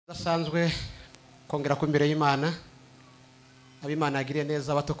Dasanzwe kongera ku imbere y'Imana ab'Imana yagiriye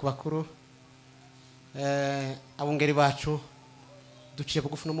neza bato ku bakuru abungeri bacu duciye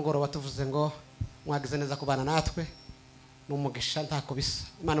bugufi n'umugoroba tuvuze ngo mwagize neza kubana natwe n'umugisha ntako bisa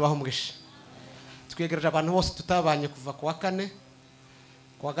Imana ibaho umugisha twiyegereje abantu bose tutabanye kuva ku wa 4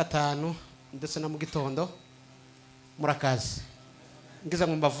 ku wa 5 ndetse na mu gitondo murakazi ngize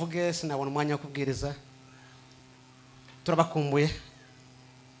ngo mbavuge sinabona umwanya wo kubwiriza turabakumbuye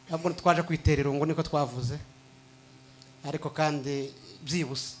ntabwo twaje kwiterera ngo niko twavuze ariko kandi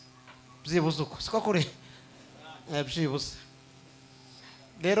byibuze uko siko kure byibuze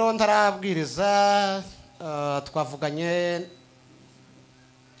rero ntarabwiriza twavuganye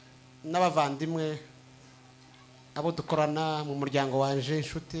n'abavandimwe abo dukorana mu muryango wanje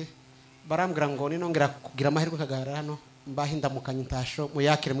inshuti barambwira ngo ninongera kugira amahirwe kagarara hano mbahindamukanye intasho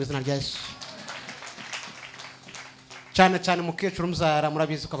muyakire mu izina rya Yesu cyane mukecuru muzara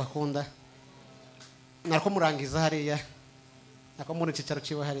murabizi ko bakunda nariko murangiza hariya nako muri cicaro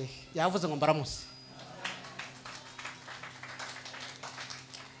ciwe hariya yavuze ngo mbaramuse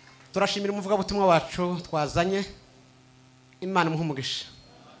turashimira umuvuga butumwa wacu twazanye Imana muhumugisha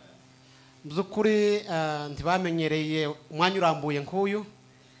byukuri ntibamenyereye umwanya urambuye nk'uyu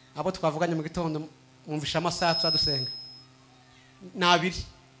abo twavuganye mu gitondo mwumvisha amasaha twadusenga nabiri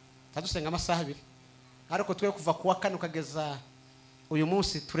twadusenga amasaha 2 ariko twe kuva ku wa 4 ukageza uyu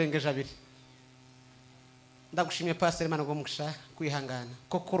munsi turengeje 2 ndagushimiye pastor Imana ngo mugisha kwihangana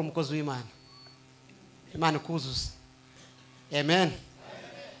koko uri umukozi w'Imana Imana kuzuza amen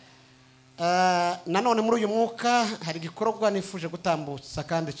nanone muri uyu mwuka hari igikorwa nifuje gutambutsa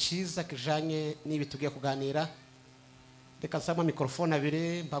kandi ciza kijanye n'ibi tugiye kuganira reka nsaba mikrofone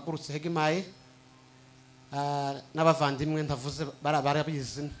 2 mpagurutse hegimaye n'abavandimwe ndavuze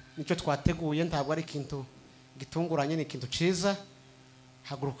barabizi nicyo twateguye ntabwo ari ikintu gitunguranye ni ikintu ciza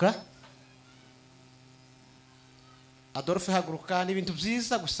haguruka Adolphe haguruka n'ibintu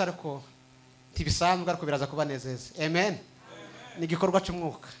byiza gusa ariko tibisanzwe ariko biraza kubanezeza amen ni igikorwa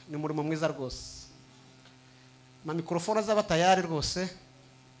cy'umwuka ni umurimo mwiza rwose ma mikrofone azaba tayari rwose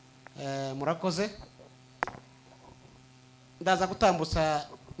murakoze ndaza gutambutsa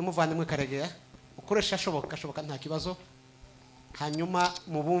n'umuvandimwe Karegeya ukoresha ashoboka nta kibazo hanyuma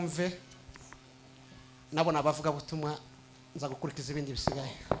mubumve nabona abavuga butumwa nza gukurikiza ibindi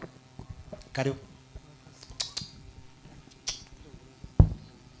bisigaye karibu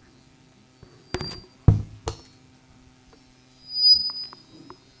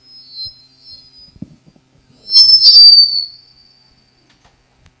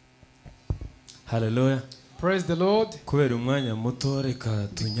Hallelujah. Praise the Lord. Kubera umwanya muto reka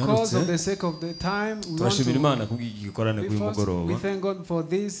tunyarutse. Because of the sake of the time, we want turashimira Imana kubw'igikorane kuri mugoroba. We thank God for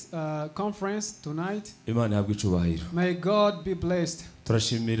this conference tonight. Imana yabwe icubahiro. May God be blessed.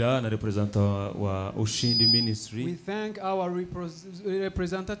 Turashimira na representative wa Ushindi Ministry. We thank our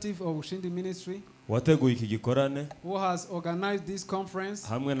representative of Ushindi Ministry. Wateguye iki gikorane. Who has organized this conference.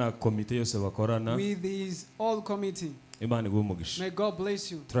 Hamwe na komite yose bakorana. With his all committee. Imana igumugisha. May God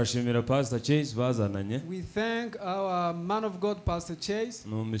bless you. Turashimira Pastor Chase bazananye. We thank our man of God Pastor Chase.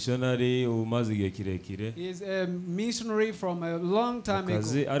 No missionary umaze igihe kirekire. He is a missionary from a long time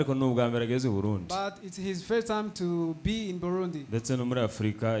ago. Ariko n'ubwa mbere ageze i Burundi. But it's his first time to be in Burundi. Ndetse no muri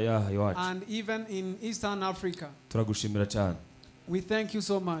Afrika ya Iwacu. And even in Eastern Africa. Turagushimira cyane. We thank you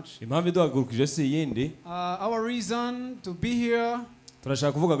so much. Impamvu duhagurukije si yindi. Our reason to be here.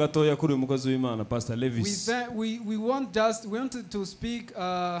 Turashaka kuvuga gatoya kuri umukozi w'Imana Pastor Levis. We wanted to speak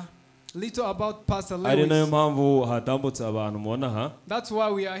little about Pastor Lewis. Ari nayo mpamvu hatambutse abantu mubona ha. That's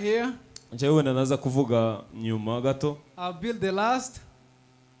why we are here. Njewe naza kuvuga nyuma gato. I'll build the last.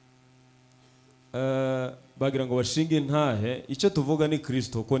 Bagira ngo bashinge ntahe icyo tuvuga ni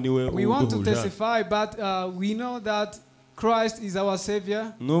Kristo ko niwe uduhuje. We want to testify but we know that Christ is our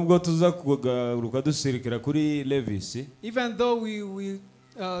savior. Nubwo tuza kugaruka dusirikira kuri Levis. Even though we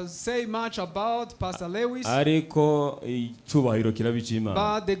say much about Pastor Lewis. Ariko icubahiro kirabica Imana.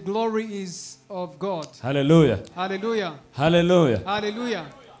 But the glory is of God. Hallelujah. Hallelujah. Hallelujah. Hallelujah.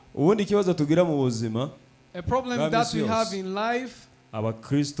 Ubundi kibazo tugira mu buzima. A problem that we have in life.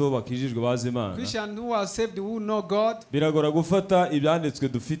 Abakristo bakijijwe bazi Imana. Christians who are saved who know God. Biragora gufata ibyanditswe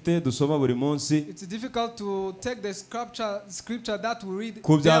dufite dusoma buri munsi. It's difficult to take the scripture that we read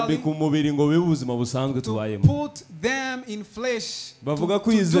kubyambika umubiri ngo bibe ubuzima busanzwe tubayemo. Put them in flesh. Bavuga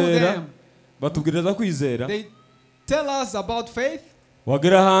kwizera batubwiriza kwizera. They tell us about faith.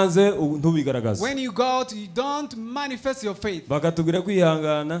 wagera hanze ntubigaragaza When you go out, you don't manifest your faith. bakatubwira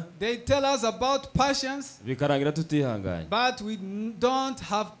kwihangana They tell us about patience, bikarangira tutihanganye but we don't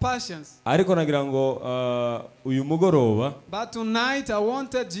have patience. ariko nagira ngo uyu mugoroba But tonight I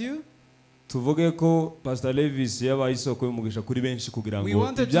wanted you, tuvuge ko Pastor Lewis yabaye isoko y'umugisha kuri benshi kugira we ngo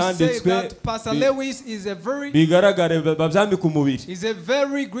wanted to say ibyanditswe that Pastor Lewis is a bigaragare babyambika umubiri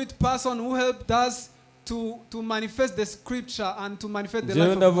very great person who helped us to manifest the scripture and to manifest the life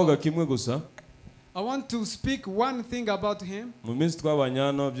jewe of ndavuga God. kimwe gusa I want to speak one thing about him. mu minsi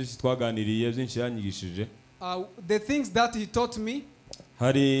twabanyano byinshi twaganiriye byinshi yanyigishije The things that he taught me.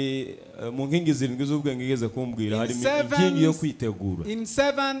 hari mu nkingi zirindwi z'ubwenge igeze kumbwira hari inkingi yo kwitegura. In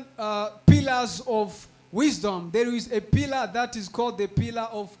 7 pillars of wisdom, there is a pillar that is called the pillar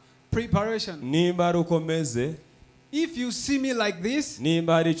of preparation. Nimba ari uko meze, If you see me like this,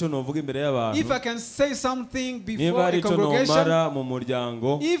 nimba hari icyo novuga imbere y'abantu, if I can say something before nimba hari a icyo congregation, nomara mu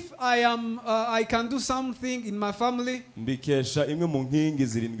muryango, if I can do something in my family, mbikesha imwe mu nkingi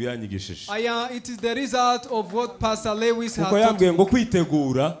zirindwi yanyigishije. it is the result of what Pastor Lewis has kuko taught yambwiye me. ngo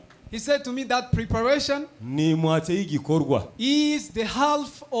kwitegura He said to me that preparation ni mwate y'igikorwa. is the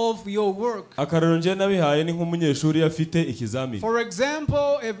half of your work. Akarero nje nabihaye ni nk'umunyeshuri afite ikizamini. For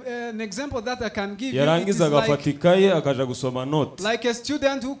example, an example that I can give you, it is yarangiza agafata ikaye akaja gusoma note. like a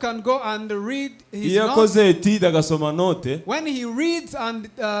student who can go and read his iyo notes. akoze etide agasoma note, When he reads and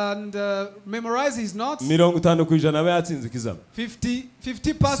memorizes his notes, 50% aba yatsinze ikizami.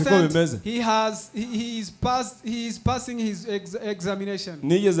 50% he is passing his examination.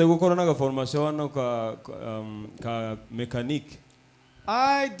 Nigeze gukora n'agaformation hano ka mechanique.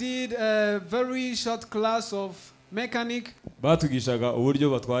 I did a very short class of mechanic. Batugishaga uburyo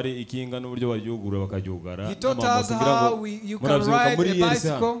batware ikinga n'uburyo baryugura bakaryugara. He taught us how you can ride a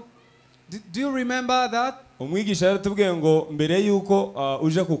bicycle. Do you remember that? Umwigisha yaratubwiye ngo mbere yuko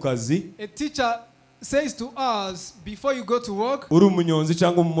uje ku kazi, A teacher says to us before you go to work, uri umunyonzi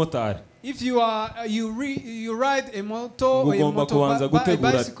cyangwa umumotari, if you ride a motor or ugomba kubanza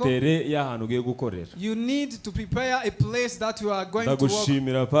gutegura bicycle, tere y'ahantu ugiye gukorera. you need to prepare a place that you are going to work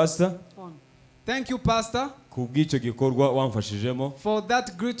Ndagushimira pastor on. Thank you, Pastor, kubw'icyo gikorwa wamfashijemo. for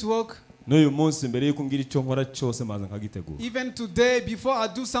that great work. N'uyu munsi mbere yuko ngira icyo nkora cyose maze nkagitegura. Even today, before I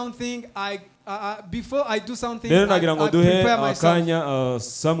do something, I rero nagira ngo duhe prepare myself. akanya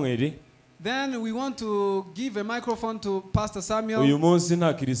Samuel. Then we want to give a microphone to Pastor Samuel. Uyu munsi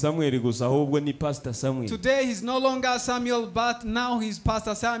ntakiri Samuel gusa ahubwo ni Pastor Samuel. Today he's no longer Samuel, but now he's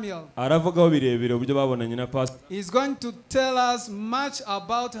Pastor Samuel. Aravugaho birebire uburyo babonanye na pastor. He's going to tell us much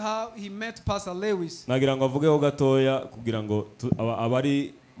about how he met Pastor Lewis. Nagira ngo avugeho gatoya kugira ngo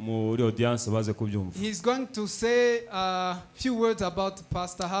abari muri audience baze kubyumva. He's going to say a few words about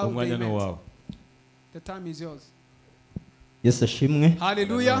Pastor, how they Umwanya ni met. wawe. The time is yours. Yesu ashimwe.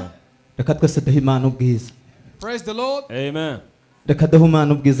 Hallelujah. Reka twese duhe Imana ubwiza. Praise the Lord. Amen. Reka duhe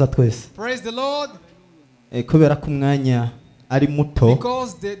Imana ubwiza twese. Praise the Lord. Kubera ko umwanya ari muto,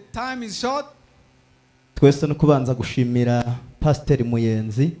 Because the time is short, twese no kubanza gushimira Pastor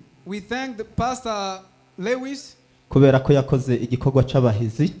Muyenzi we thank the Pastor Lewis kubera ko yakoze igikorwa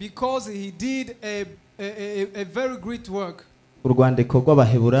c'abahizi. because he did a very great work. Urwandiko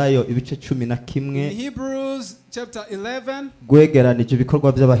rw'Abaheburayo ibice 11 In Hebrews chapter 11 gwegeranije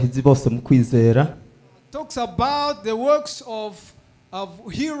ibikorwa by'abahizi bose mu kwizera. talks about the works of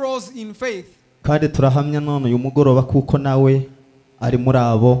heroes in faith. Kandi turahamya none uyu mugoroba kuko nawe ari muri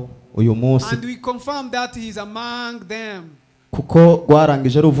abo uyu munsi. And we confirm that he is among them. Kuko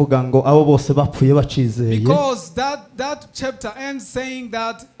rwarangije ruvuga ngo abo bose bapfuye bacizeye. Because that chapter ends saying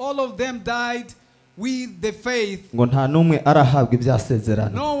that all of them died with the faith. Ngo nta numwe arahabwa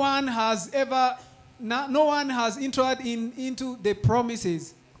ibyasezerano. No one has entered into the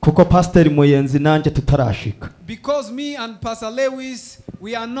promises. Kuko Pastor Muyenzi nanje tutarashika. Because me and Pastor Lewis,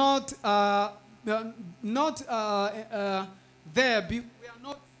 we are not there. We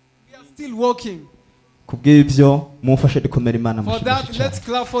are still working. Kubw'ibyo mumfashe dukomera Imana For that, mushimire. let's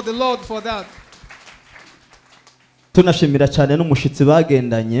clap for the Lord for that. Tunashimira cyane n'umushitsi We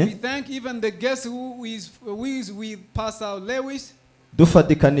bagendanye. thank even the guest who is with Pastor Lewis.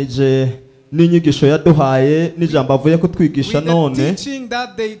 Dufatikanije n'inyigisho yaduhaye n'ijambo avuye kutwigisha With the none. teaching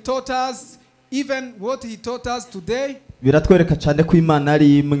that they taught us, even what he taught us today, Biratwereka cyane ko Imana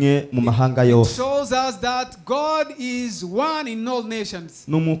ari imwe mu mahanga it yose. shows us that God is one in all nations.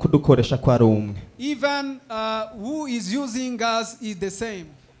 N'umuko dukoresha kwa ari umwe. Even who is using us is the same.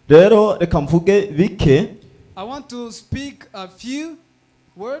 Rero reka mvuge bike. I want to speak a few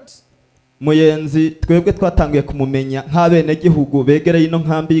words. Muyenzi twebwe twatangiye kumumenya nk'abene gihugu begereye ino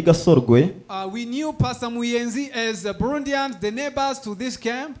nkambi y'Gasorwe. We knew Pastor Muyenzi as Burundians, the neighbors to this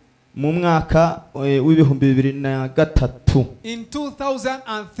camp. Mu mwaka w'ibihumbi 2003. In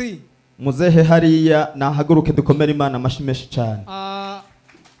 2003. Muzehe hariya nahaguruke dukomere Imana amashimeshi cyane.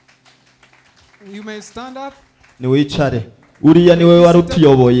 You may stand up. Ni wicare. Uriya niwe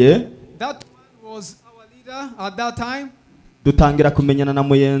warutuyoboye. That one was our leader at that time. Dutangira kumenyana na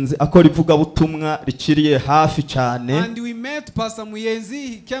Muyenzi akora ivuga butumwa riciriye hafi cyane. And we met Pastor Muyenzi.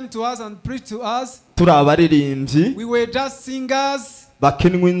 He came to us and preached to us. Turabaririmbyi. We were just singers.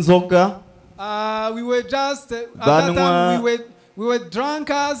 Bakinwa inzoga. We were just at that time we were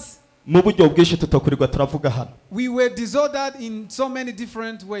drunkards. Mu buryo bwinshi tutokurirwa turavuga hano. We were disordered in so many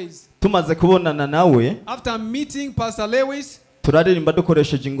different ways. Tumaze kubonana nawe. After meeting Pastor Lewis, turaririmba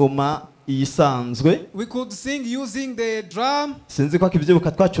dukoresheje ingoma iyisanzwe. We could sing using the drum. Sinzi ko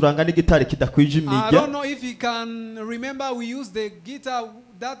akivyibuka twacuranga n'igitari kidakwije imirya. I don't know if you can remember we used the guitar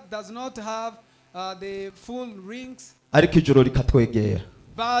that does not have the full rings. Ariko ijoro rikatwegera.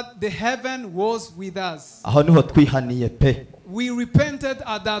 But the heaven was with us. Aho niho twihaniye pe. We repented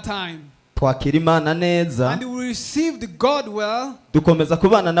at that time. Twakira Imana neza. And we received God well. Dukomeza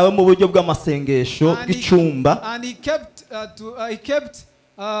kubana nawe mu buryo bw'amasengesho bw'icumba. And he kept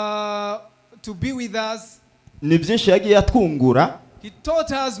to be with us. Ni byinshi yagiye atwungura. He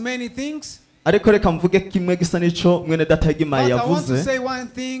taught us many things. Ariko reka mvuge kimwe gisa nico mwene data yagimaye yavuze. I want to say one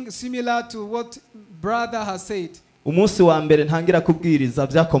thing similar to what brother has said. Umunsi wa mbere ntangira kubwiriza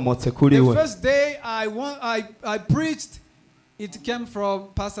byakomotse kuri we. The first day I preached, it came from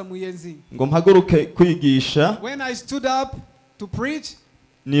Pastor Muyenzi. Ngo mpaguruke kwigisha. When I stood up to preach,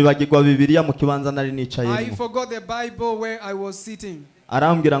 nibagirwa Bibiliya mu kibanza nari nicayemo. I forgot the Bible where I was sitting.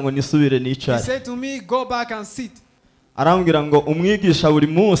 Arambwira ngo nisubire nicare. He said to me, go back and sit. Arambwira ngo umwigisha buri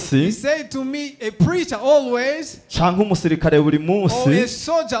munsi. He said to me, a preacher always, canke umusirikare buri munsi, or a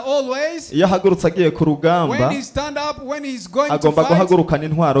soldier always, iyo ahagurutse agiye ku rugamba, when he stand up, when he's going to agomba guhagurukana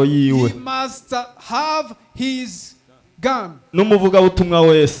intwaro yiwe. He must have his gun. N'umuvuga butumwa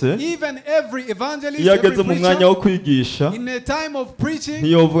wese, even every evangelist, iyo ageze mu mwanya wo kwigisha, in a time of preaching,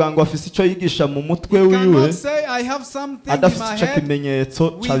 ntiyovuga ngo afise icyo yigisha mu mutwe wiwe, adafise icyo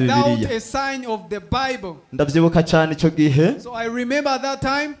kimenyetso ca Bibiliya. Ndavyibuka cyane icyo gihe. So I remember that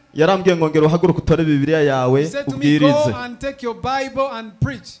time. Yarambwiye ngo ngero uhaguruka utore Bibiliya yawe ubwirize.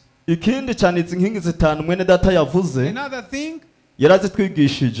 Ikindi cyane izi nkingi zitanu mwene data yavuze,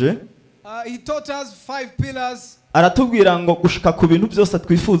 yarazitwigishije. He taught us 5 pillars. Aratubwira ngo gushika ku bintu byose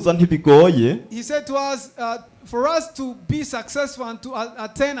twifuza ntibigoye. He said to us, for us to be successful and to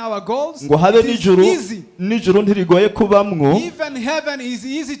attain our goals, ngo habe nijuru ntirigoye kubamwo. Even heaven is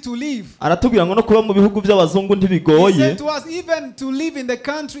easy to live. Aratubwira ngo no kuba mu bihugu by'abazungu ntibigoye. He said to us, even to live in the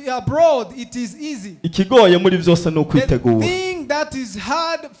country abroad, it is easy. Ikigoye muri byose no kwitegura. The thing that is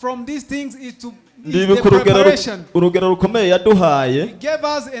hard from these things is the preparation. Urugero rukomeye yaduhaye. He gave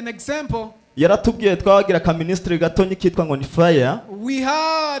us an example. Yaratubwiye twagira ka ministry gatonyi kitwa ngo ni Fire. We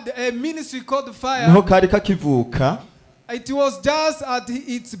had a ministry called Fire. Niho kari kakivuka. It was just at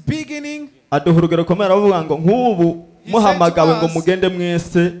its beginning. Aduha urugero rukomeye aravuga ngo nk'ubu muhamagawe ngo mugende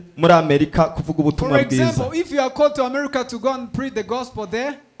mwese muri Amerika kuvuga ubutumwa bwiza. For example, if you are called to America to go and preach the gospel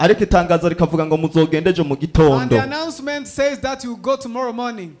there, ariko itangazo rikavuga ngo muzogende ejo mu gitondo. And the announcement says that you go tomorrow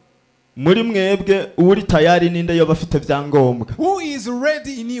morning. Muri mwebwe uri tayari ninde yo bafite byangombwa? Who is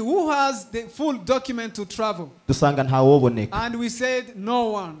ready in you? Who has the full document to travel? Dusanga ntawoboneka. And we said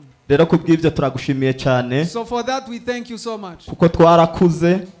no one. Rero kubw'ibyo turagushimiye cyane. So for that we thank you so much. Kuko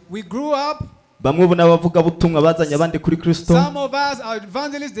twarakuze. We grew up. Bamwe ubu n'abavuga butumwa bazanye abandi kuri Kristo. Some of us are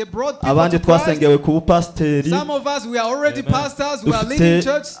evangelists, they brought people abandi to Christ. Twasengewe ku bupasteri. Some of us we are already pastors, we are leading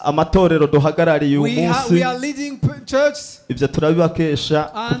church. Amatorero duhagarariye uyu munsi. We are leading church. Ibyo turabibakesha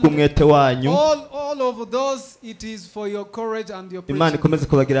kubw'umwete wanyu. All of those, it is for your courage and your preaching. Imana ikomeze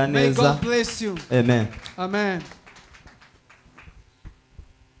kubagira neza. May God bless you. Amen. Amen.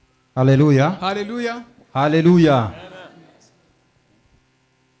 Hallelujah. Hallelujah. Hallelujah.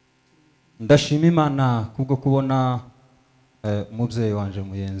 Ndashima Imana kubwo kubona umubyeyi wanje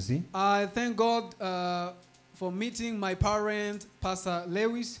Muyenzi. I thank God for meeting my parent Pastor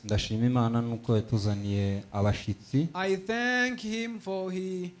Lewis. Ndashima Imana nuko yatuzaniye abashitsi. I thank him for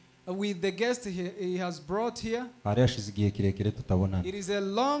with the guest he has brought here. Hari hashize igihe kirekire tutabonana. It is a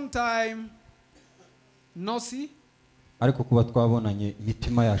long time no see. Ariko kuba twabonanye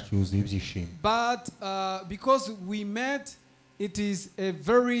imitima yacu yuzuye ibyishimo. But because we met, it is a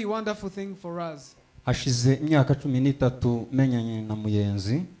very wonderful thing for us. Hashize imyaka 13 menyanye na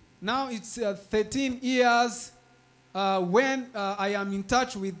Muyenzi. Now it's 13 years when I am in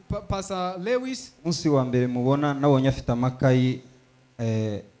touch with Pastor Lewis. Umunsi wa mbere mubona nabonye afite amakayi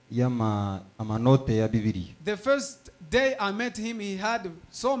y'amanote ya Bibiliya. The first day I met him, he had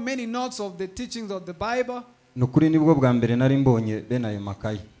so many notes of the teachings of the Bible. Nukuri nibwo bwa mbere nari mbonye bene ayo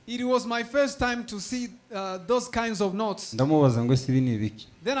makayi. It was my first time to see those kinds of notes. Ndamubaza ngo ese ibi ni ibiki?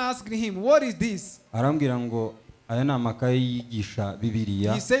 Then I asked him, what is this? Arambwira ngo aya ni amakayi yigisha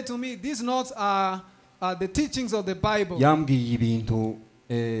Bibiliya. He said to me, these notes are the teachings of the Bible. Yambwiye ibintu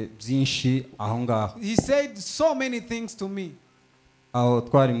byinshi aho ngaho. He said so many things to me. Aho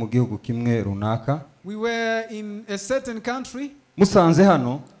twari mu gihugu kimwe runaka. We were in a certain country. Musanze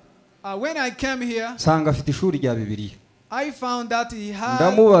hano. When I came here, sanga afite ishuri rya Bibiliya. I found that he had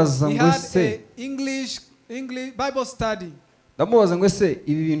a English Bible study. Ndamubaza ngo ese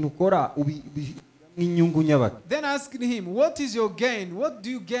ibi bintu ukora n'inyungu nyabaki? Then I asked him, what is your gain? What do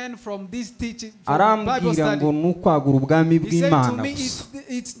you gain from this teaching, from Bible study? Arambwira ngo nukwagura ubwami bw'Imana. He said to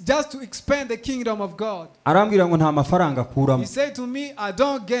me, it's just to expand the kingdom of God. Arambwira ngo nta mafaranga akuramo. He said to me, I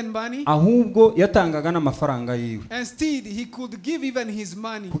don't gain money. Ahubwo yatangaga n'amafaranga yiwe. Instead, he could give even his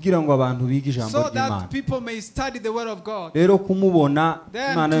money. Kugira ngo abantu bige ijambo ry'Imana. So that people may study the word of God. Rero kumubona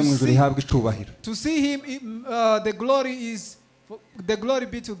Imana yo mu ijuru ihabwa icubahiro. To see him, the glory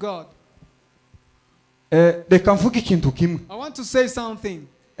be to God. Reka mvuge ikintu kimwe. I want to say something.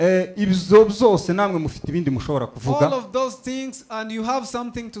 Ibyo byose namwe mufite ibindi mushobora kuvuga. All of those things and you have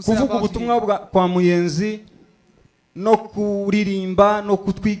something to say kuvuga about ubutumwa kwa Muyenzi no kuririmba no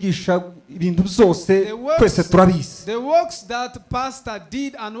kutwigisha ibintu byose twese turabizi. The works that pastor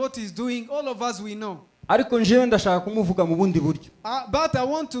did and what he's doing, all of us we know. Ariko njewe ndashaka kumuvuga mu bundi buryo. But I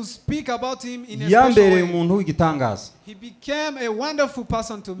want to speak about him in a special Yambereye way. umuntu w'igitangaza. He became a wonderful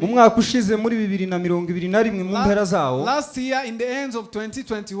person to me. Mu mwaka ushize muri 2021 mu mpera zawo. Last year in the ends of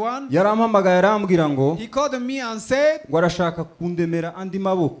 2021. Yarampamagaye arambwira ngo. He called me and said. Ngo arashaka kundemera andi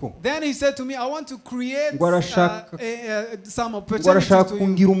maboko. Then he said to me, I want to create some opportunities ngo arashaka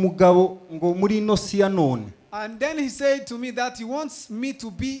kungira umugabo ngo muri ino si ya none. And then he said to me that he wants me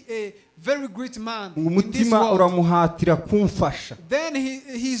to be a very great man in this umutima world. uramuhatira kumfasha. Then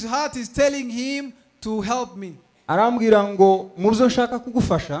his heart is telling him to help me. Arambwira ngo mubyo nshaka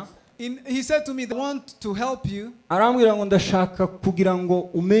kugufasha. He said to me, I want to help you. Arambwira ngo ndashaka kugira ngo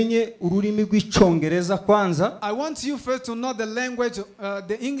umenye ururimi rw'icyongereza kwanza. I want you first to know the language,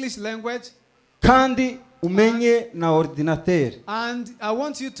 the English language. Kandi umenye na ordinateur. And I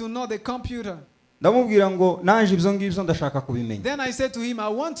want you to know the computer. Ndamubwira ngo nanje ibyo ngibyo ndashaka kubimenya. Then I said to him, I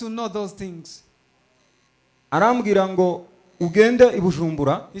want to know those things. Arambwira ngo ugende i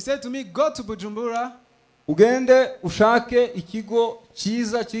Bujumbura. He said to me, go to Bujumbura. Ugende ushake ikigo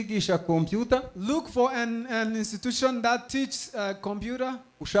cyiza cyigisha computer. Look for an institution that teaches computer.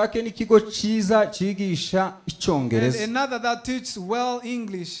 Ushake n'ikigo cyiza cyigisha icyongereza. And another that teaches well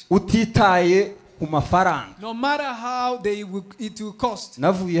English. Utitaye ku mafaranga. No matter how it will cost.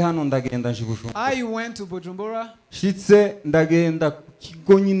 Navuye hano ndagenda nje Bujumbura. I went to Bujumbura. Shitse ndagenda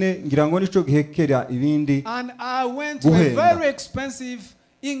kigo nyine ngira ngo nico gihekera ibindi. And I went to a very expensive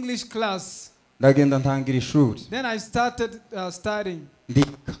English class. Ndagenda ntangira ishuri. Then I started studying.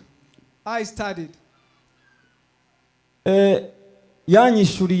 Ndika. I studied.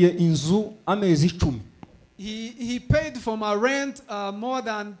 Yanyishuriye inzu amezi 10. He paid for my rent more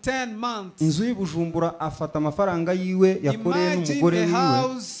than 10 months. Inzu y'Ibujumbura afata amafaranga yiwe yakoreye n'umugore wiwe. Imagine a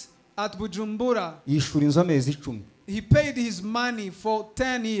house at Bujumbura. Yishura inzu amezi 10. He paid his money for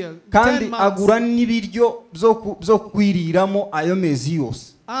 10 years. Kandi agura n'ibiryo byo kwiriramo ayo mezi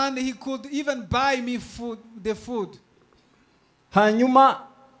yose. And he could even buy me the food. Hanyuma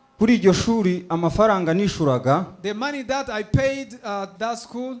kuri iryo shuri amafaranga nishuraga. The money that I paid at that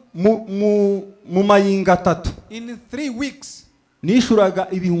school. Mu mayinga 3. In 3 weeks. Nishuraga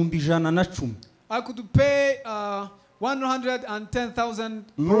ibihumbi 110. I could pay 110,000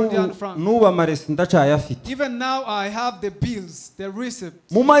 Burundian francs. Nuba maresi ndacyayafite. Even now I have the bills, the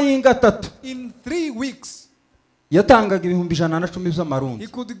receipts. Mu mayinga 3. In 3 weeks. Yatangaga ibihumbi 110 by'amarundi. He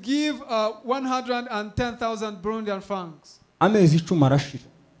could give 110,000 Burundian francs. Amezi 10 arashira.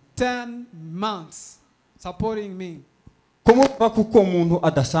 10 months supporting me. Kumuva kuko umuntu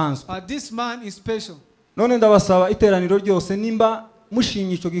adasanzwe. This man is special. None ndabasaba iteraniro ryose nimba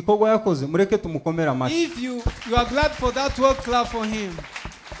mushimye ico gikorwa yakoze mureke tumukomera amashi. If you are glad for that work, clap for him.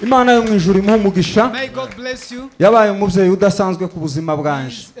 Imana yo mwijuru imuhe umugisha. May God bless you. Yabaye umuvyeyi udasanzwe ku buzima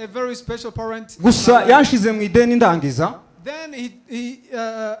bwanje. A very special parent. Gusa yanshize mu ideni ndangiza. Then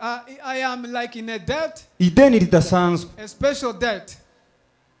I am like in a debt. Ideni ridasanzwe. A special debt.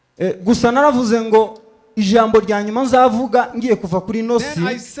 Gusa naravuze ngo ijambo rya nyuma nzavuga ngiye kuva kuri nosi. Then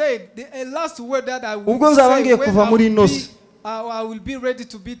I said the last word that I will ubwo nzaba say ngiye kuva muri nosi. I will be ready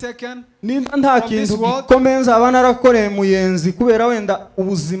to be taken. Nimba nta kintu gikomeye nzaba narakoreye Muyenzi kubera wenda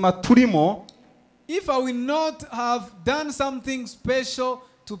ubuzima turimo. If I will not have done something special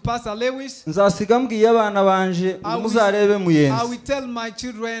to Pastor Lewis, nzasiga mbwiye abana banje muzarebe Muyenzi. I will tell my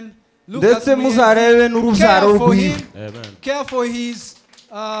children, look ndetse at muzarebe n'urubyaro rwiwe. Care for his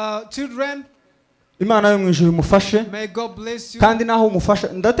children. Imana yo mwijuru imufashe. May God bless you. kandi naho umufasha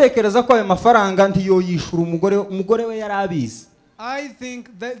ndatekereza ko ayo mafaranga ntiyo yishura umugore we yarabizi. I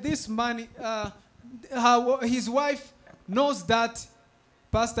think that this money his wife knows that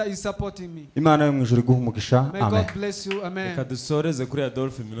Pastor is supporting me. Imana yo mwijuru iguha umugisha. Amen. May God bless you. Amen. Reka dusoreze kuri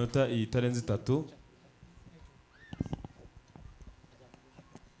Adolphe iminota itarenze 3.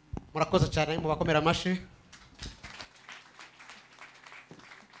 Murakoze cyane mu bakomera amashi.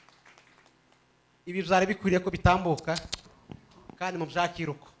 Ibi byari bikwiriye ko bitambuka kandi mu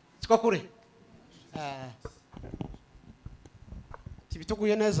byakiruko. Siko kure.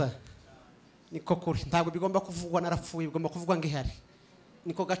 Tibituguye neza. Niko kuri. Ntabwo bigomba kuvugwa narapfuye, bigomba kuvugwa ngihari.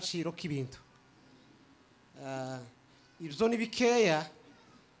 Niko gaciro k'ibintu. Ibyo ni bikeya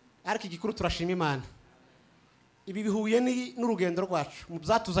ariko igikuru turashima Imana. Ibi bihuye n'urugendo rwacu mu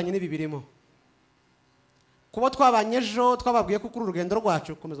byatuzanye n'ibibirimo. Kuba twabanye ejo twababwiye ko kuri urugendo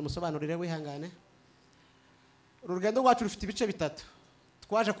rwacu komeza umusobanurire wihangane. Urugendo rwacu rufite ibice bitatu.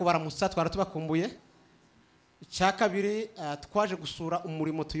 Twaje kubaramutsa twara tubakumbuye. Icya kabiri twaje gusura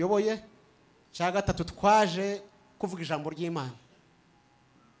umurimo tuyoboye. Icya gatatu twaje kuvuga ijambo ry'Imana.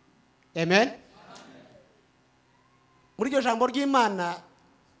 Amen. Muri iryo jambo ry'Imana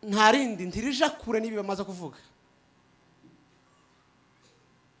nta rindi ntirija kure nibi bamaze kuvuga.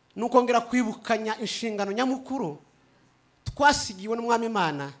 Nukongera kwibukanya inshingano nyamukuru twasigiwe n'Umwami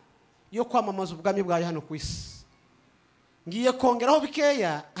Imana yo kwamamaza ubwami bwayo hano ku isi. Ngiye kongeraho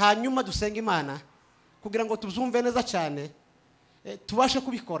bikeya hanyuma dusenga Imana kugira ngo tubyumve neza cyane tubashe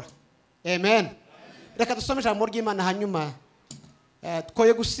kubikora. Amen. Reka dusome ijambo ry'Imana hanyuma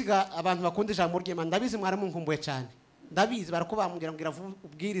twoye gusiga abantu bakunda ijambo ry'Imana. Ndabizi mwaramunkumbuye cyane. Ndabizi barako bambwira ngira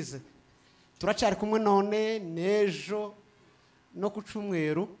ubwirize. Turacyari kumwe none nejo no ku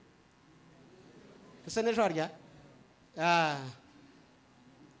cyumweru. Ese nejo harya?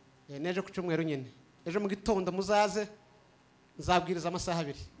 Nejo ku cyumweru nyine. Ejo mu gitondo muzaze nzabwiriza amasaha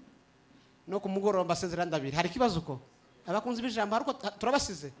 2. No ku mugoroba mbasezera ndabiri. Hari kibazo uko? Abakunzi b'ijambo haruko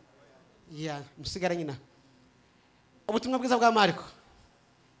turabasize. Musigara nyina. Ubutumwa bwiza bwa Mariko.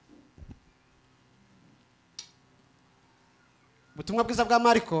 Ubutumwa bwiza bwa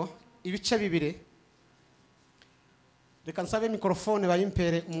Mariko ibice 2. Reka nsabe mikrofone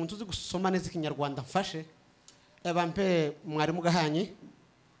bayimpere umuntu uzi gusoma neza ikinyarwanda mfashe. Bampe mwari mugahanye.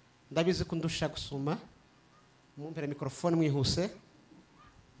 Ndabizi ko ndusha gusoma. Mumpere mikrofone mwihuse.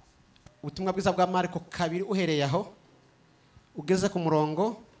 Ubutumwa bwiza bwa Mariko 2 uhereye aho ugeze ku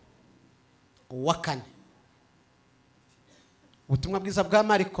murongo wa 4. Ubutumwa bwiza bwa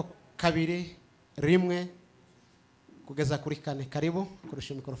Mariko 2:1 kugeza kuri 4. Karibu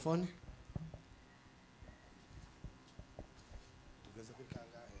kurusha mikrofone. Tugeze kuri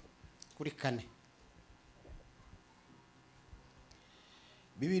kangahe? Kuri 4.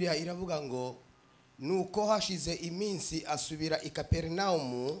 Bibiliya iravuga ngo nuko hashize iminsi asubira i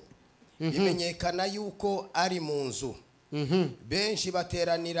Kaperinaumu bimenyekana yuko ari mu nzu. Benshi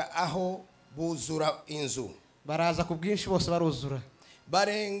bateranira aho buzura inzu. Baraza ku bwinshi bose baruzura.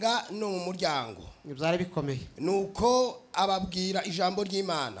 Barenga no mu muryango. Nibyari bikomeye. Nuko ababwira ijambo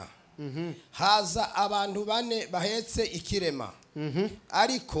ry'Imana. Haza abantu 4 bahetse ikirema.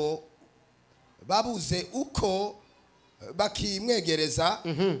 Ariko babuze uko bakimwegereza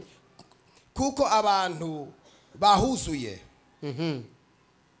kuko abantu bahuzuye.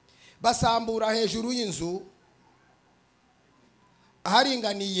 Basambura hejuru y'inzu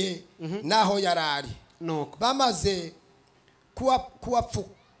haringaniye naho yarari. Nuko bamaze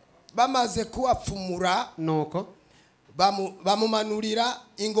kuwapfumura nuko bamumanurira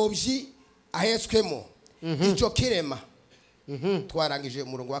ingobyi ahetswemo icyo kirema. Twarangije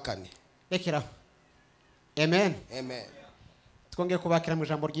umurongo wa 4. Rekera. Amen. Amen. Twongeye kubakira mu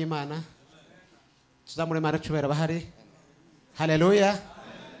ijambo ry'Imana. Tuzamure Imana cyubera bahari. Haleluya.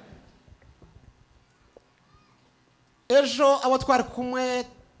 Ejo abo twari kumwe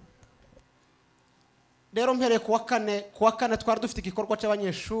rero mpereye ku wa 4 twari dufite igikorwa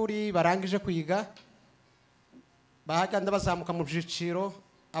cy'abanyeshuri barangije kwiga. Bahaganda bazamuka mu byiciro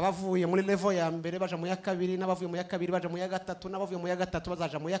abavuye muri level ya mbere baje mu ya 2 n'abavuye mu ya 2 baje mu ya 3 n'abavuye mu ya 3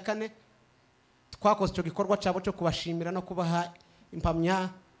 bazaja mu ya 4. Twakoze icyo gikorwa cyabo cyo kubashimira no kubaha impamya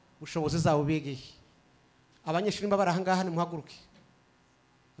bushobozi zabo bigiye. abanyeshuri mbabara aha ngaha nimuhaguruke,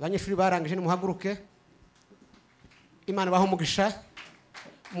 abanyeshuri barangije nimuhaguruke. Imana baho umugisha,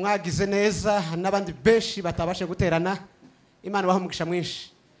 mwagize neza. N'abandi benshi batabashe guterana, Imana baho umugisha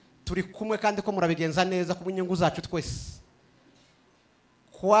mwinshi. Turi kumwe kandi ko murabigenza neza ku nyungu zacu twese.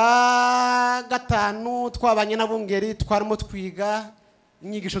 Kwa gatanu twabanye n'abungeri, twarimo twiga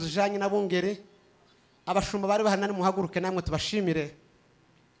inyigisho zijanye n'abungeri. Abashumba bari bahari nani muhaguruke namwe tubashimire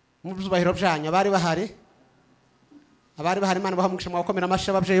mu byubahiro byanyu. Abari bahari Imana baho umugisha, mwakomera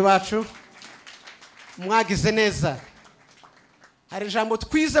amashyi ababyeyi bacu, mwagize neza. Hari ijambo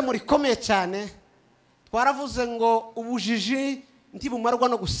twize muri komeye cyane, twaravuze ngo ubujiji ntibumarwa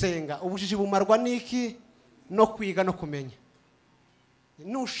no gusenga, ubujiji bumarwa n'iki? No kwiga no kumenya.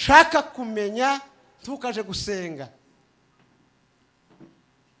 Nushaka kumenya ntukaje gusenga,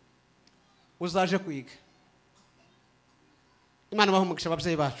 uzaje kwiga. Imana baho umugisha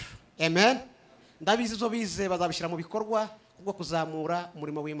ababyeyi bacu, amen. Ndabizi zo bize bazabishyira mu bikorwa kubwo kuzamura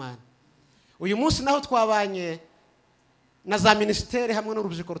umurimo w'Imana. Uyu munsi naho twabanye na za ministeri hamwe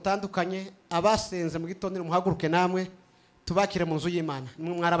n'urubyiruko rutandukanye. Abasenze mu gitondo muhaguruke namwe tubakire mu nzu y'Imana.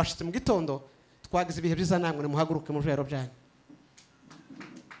 Nimwe mwarabashitse mu gitondo, twagize ibihe byiza, namwe muhaguruke mu jero byanyu.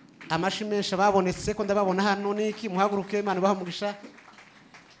 Amashi menshi babonetse ko ndababona hano niki, muhaguruke. Imana baho umugisha.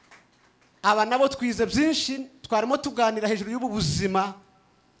 Aba nabo twize byinshi, twarimo tuganira hejuru y'ubu buzima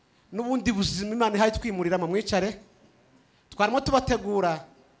n'ubundi buzima Imana ihaye twimurira mu mwicare. Twarimo tubategura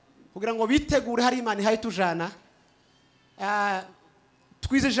kugira ngo bitegure hari Imana ihaye tujana.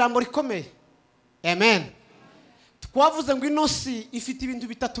 Twize ijambo rikomeye, amen. Twavuze ngo inosi ifite ibintu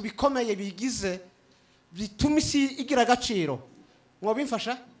bitatu bikomeye bigize bituma isi igira agaciro.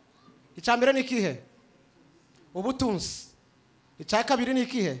 Mwobimfasha? Icya mbere ni ikihe? Ubutunzi. Icya kabiri ni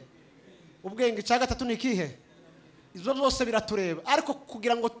ikihe? Ubwenge. Icya gatatu ni ikihe? Izo byose biratureba, ariko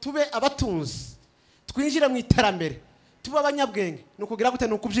kugira ngo tube abatunzi, twinjire mu iterambere, tube abanyabwenge, ni ukugira gute?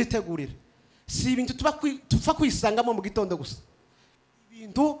 Ni ukubyitegurira. Si ibintu tupfa kwisangamo mu gitondo gusa,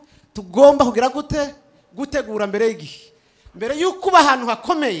 ibintu tugomba kugira gute? Gutegura mbere y'igihe. Mbere y'uko uba ahantu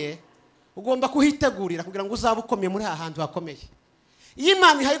hakomeye, ugomba kuhitegurira kugira ngo uzabe ukomeye muri ahantu hakomeye. Iyo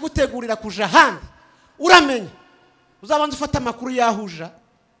Imana ihaye gutegurira kuja ahandi, uramenya uzabanza ufata amakuru yahuja,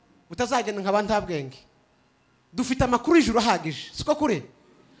 utazagenda nk'abandi ntabwenge. Dufite amakuru y'ijuru ahagije, siko kuri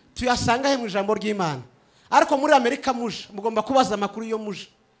tuyasanga he mu ijambo ry'Imana. Ariko muri Amerika muja, mugomba kubaza amakuru yo muja.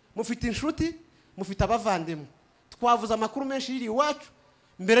 Mufite inshuti, mufite abavandimwe. Twavuze amakuru menshi yiri Iwacu,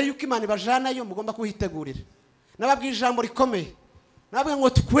 mbere y'uko Imana ibajana yo mugomba kuhitegurira. Nababwiye ijambo rikomeye, nababwiye ngo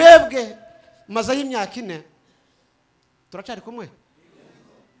twebwe maze y'imyaka 4 turacari kumwe.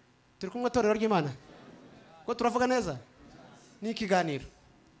 Turi kumwe torero ry'Imana ko turavuga neza, ni ikiganiro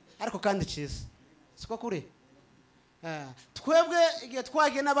ariko kandi cyiza, siko kuri. Twebwe igihe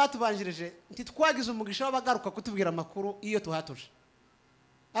twagiye n'abatubanjirije ntitwagize umugisha w'abagaruka kutubwira amakuru iyo tuhatuje,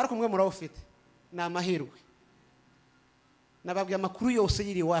 ariko mwe murawufite, ni amahirwe. Nababwiye amakuru yose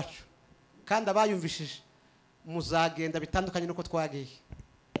yiri Iwacu, kandi abayumvishije muzagenda bitandukanye nuko twagiye.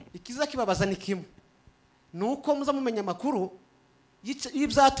 Ikiza kibabaza ni kimwe, nuko muza mumenya amakuru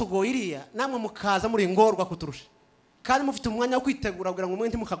y'ibyatugoye iriya, namwe mukaza muri ngorwa kuturusha, kandi mufite umwanya wo kwitegura kugira ngo mwe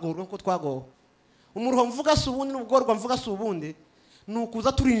ntimukagorwa nkuko twagowe. Umuruho mvuga si ubundi n'ubugorwa mvuga si ubundi,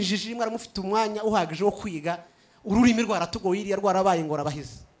 nukuza turinjije mwari mufite umwanya uhagije wo kwiga. Ururimi rwaratugoye iriya, rwarabaye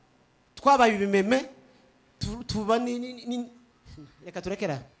ingorabahizi, twabaye ibimeme tuba ni reka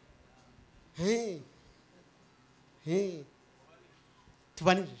turekera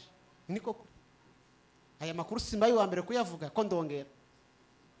tubanijije. Ni koko aya makuru simbaye wa mbere kuyavuga ko ndongera.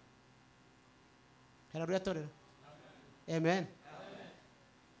 Haleluya torero, amen.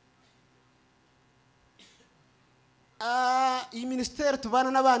 Iyi ministeri tubana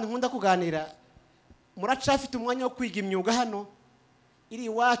n'abandi nkunda kuganira, muracafite umwanya wo kwiga imyuga hano. Iri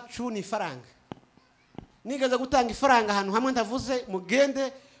Iwacu ni faranga, nigeze gutanga ifaranga ahantu hamwe, ndavuze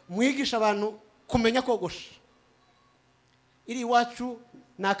mugende mwigisha abantu kumenya kogosha. Iri Iwacu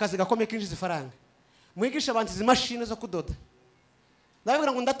ni akazi gakomeye kinjiza ifaranga, mwigisha abantu izi mashine zo kudoda.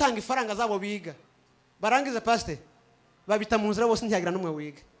 Ndababwira ngo ndatanga ifaranga zabo biga, barangiza pastor babita mu nzira bose ntiyagira n'umwe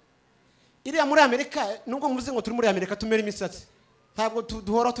wiga. Iriya muri Amerika, nubwo muvuze ngo turi muri Amerika tumera imisatsi, ntabwo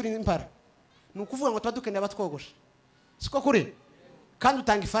duhora turi impara. Ni ukuvuga ngo tuba dukeneye abatwogosha, siko kuri, kandi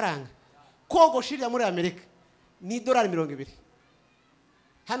utanga ifaranga. Kogosha iriya muri Amerika ni $20.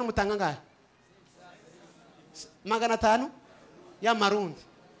 Hano mutanga ngahe? 500 y'amarundi.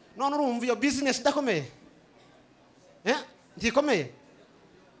 None urumva iyo business idakomeye? Ntikomeye?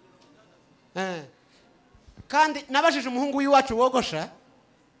 Kandi nabajije umuhungu w'iwacu wogosha,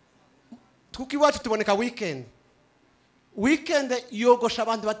 kuko Iwacu tuboneka weekend yogosha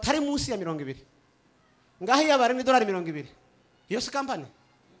abantu batari munsi ya 20. ngaho iyo abari n'idolari 20 iyo si kampani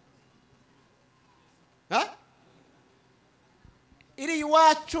iri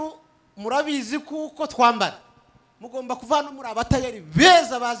Iwacu murabizi kuko twambara mugomba kuvana muri abatayeri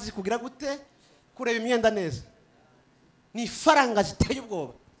beza bazi kugira gute kureba imyenda neza ni faranga ziteye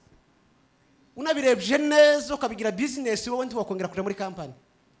ubwoba unabirebye neza ukabigira business wowe ndi wakongera kuja muri kampani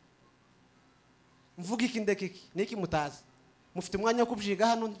mvuga iki ndeke iki niki mutazi mufite umwanya wo kubyiga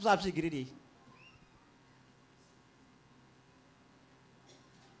hano tuzabyigiririye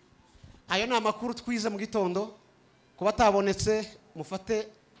ayo ni amakuru twiza mu gitondo kuba tabonetse mufate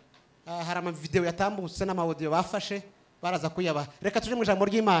hari amavideo yatambutse n'amaudio bafashe baraza kuyaba reka tuje mu ijambo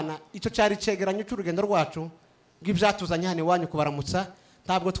ry'Imana icyo cyari cegeranyo cy'urugendo rwacu bw'ibyatuzanye hano Iwanyu kubaramutsa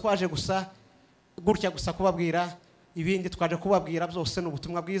ntabwo twaje gusa gutya gusa kubabwira ibindi twaje kubabwira byose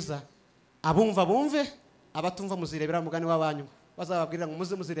n'ubutumwa bwiza abumva bumve abatumva muzirebera mugani w'abanyu bazababwira ngo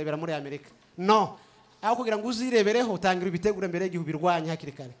muze muzirebera muri Amerika no aho kugira ngo uzirebereho utangira ibitegura mbere y'igihugu birwanya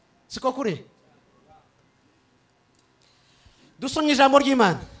hakiri kare siko kuri dusomye ijambo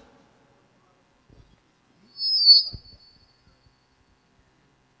ry'Imana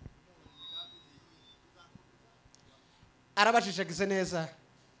arabashishagize neza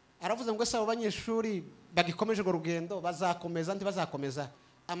aravuze ngo ese abo banyeshuri bagikomeje go rugendo bazakomeza ndi bazakomeza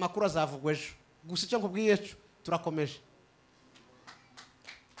amakuru azavugwa ejo gusa icyo nkubwiye ejo turakomeje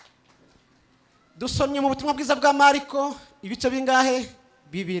dusomye mu butumwa bwiza bwa Mariko ibice bingahe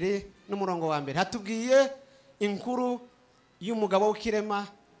 2 n'umurongo wa mbere hatubwiye inkuru y'umugabo w'ikirema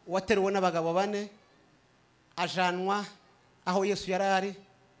wateruwe n'abagabo 4 ajanwa aho Yesu yarari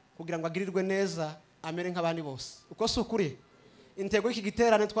kugira ngo agirirwe neza amere nk'abandi bose uko si ukuri intego y'iki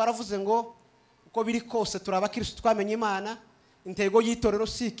giterane twaravuze ngo uko biri kose turaba Kristo twamenye Imana intego y'itorero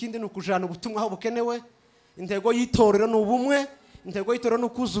si ikindi n'ukujana ubutumwa aho bukenewe intego y'itorero n'ubumwe intego y'itorero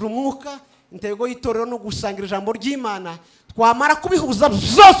n'ukuzura umwuka intego y'itorero no gusangira ijambo ry'Imana twamara kubihuza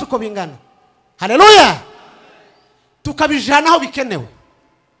byose uko bingana haleluya tukabijana aho bikenewe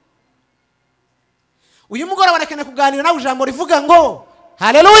uyu mugoroba barakene kuganira nawe ijambo rivuga ngo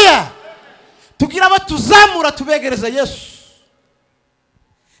haleluya tugira abo tuzamura tubegereza Yesu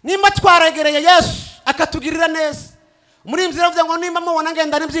nimba twaragereye Yesu akatugirira neza muri inzira avuze ngo nimba mubona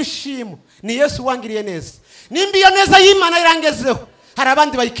ngenda n'ibyishimo ni Yesu wangiriye neza nimba iyo neza y'Imana irangezeho hari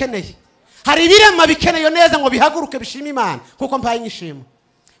abandi bayikeneye hari ibirema bikeneye neza ngo bihaguruke bishima Imana kuko mpaye inyishimo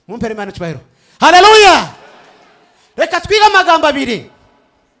mumpere Imana cyubahiro haleluya reka twiga amagambo abiri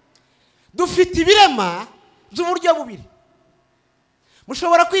dufite ibirema by'uburyo bubiri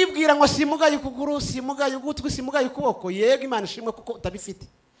mushobora kwibwira ngo simugaye ukuguru simugaye ugutwi simugaye ukuboko yego Imana ishimwe kuko utabifite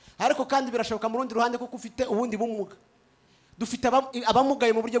ariko kandi birashoboka mu rundi ruhande kuko ufite ubundi bumuga dufite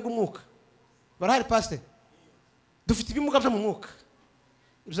abamugaye mu buryo bw'umwuka barahari pastor dufite ibimuga byo mu mwuka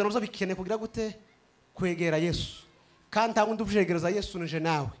ibyo nabyo bikeneye kugira gute kwegera Yesu kandi nta wundi ubyegereza Yesu nije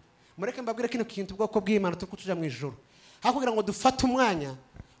nawe mureke mbabwire kino kintu ubwoko bw'Imana turi kutuja mu ijuru aho kugira ngo dufate umwanya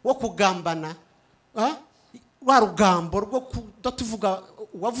wo kugambana wa rugambo rwo kutuvuga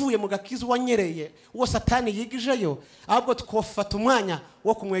wavuye mu gakiza wanyereye uwo satani yigijeyo ahubwo twofata umwanya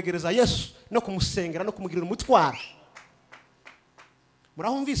wo kumwegereza Yesu no kumusengera no kumugirira umutwaro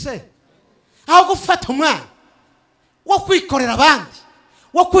murahumvise aho gufata umwanya wo kwikorera abandi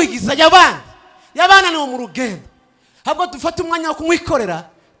wo kwigiza yabana ni mu rugendo ahubwo dufata umwanya wo kumwikorera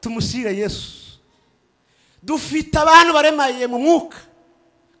tumusire Yesu dufite abantu baremaye mu mwuka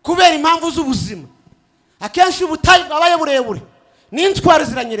kubera impamvu z'ubuzima akenshi ubutayu bwabaye burebure n'intwari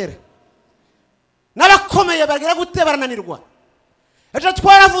ziranyerera n'abakomeye bagira gute barananirwa ejo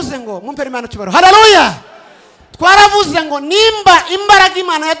twaravuze ngo mumpere Imana cyubahiro haleluya twaravuze ngo nimba imbaraga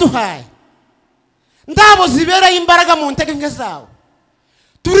Imana yaduhaye ndabo zibereye imbaraga mu ntege nke zawe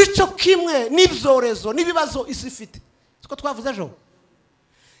turi cyo kimwe n'ibyorezo n'ibibazo isi ifite siko twavuze ejo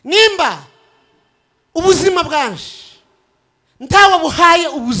nimba ubuzima bwanje ntawe buhaye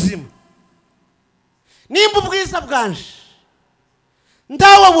ubuzima nimba ubwiza bwanje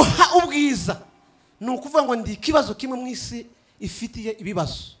ndawe buha ubwiza ni ukuvuga ngo ndi ikibazo kimwe mu isi ifitiye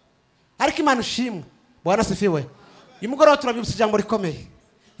ibibazo ariko Imana ishimwe Bwana sifiwe imugoroba turabibutsa ijambo rikomeye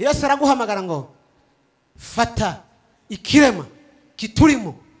Yesu araguhamagara ngo fata ikirema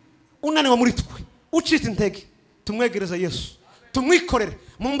kiturimo unaniwe muri twe ucitse intege tumwegereza Yesu tumwikorere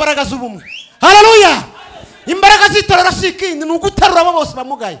mu mbaraga z'ubumwe haleluya imbaraga z'itorero sikindi ni ugutarura abo bose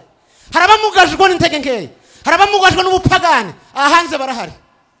bamugaye harabamugajwe n'intege nkeya harabamugajwe n'ubupagane ahanze barahari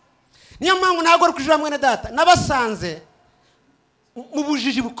niyo mpamvu nagora kujira mwene data nabasanze mu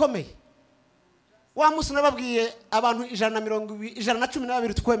bujiji bukomeye wa musi nababwiye abantu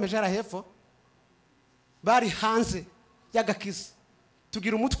 112 twemeje ara hepfo bari hanze y'agakiza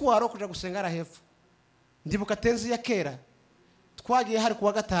tugira umutwaro kuja gusenga ara hepfo ndibuka tenzi ya kera twagiye hari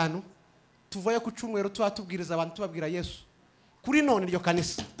kuwa gatanu tuvuye ku cyumweru tubwiriza abantu tubabwira Yesu kuri none iryo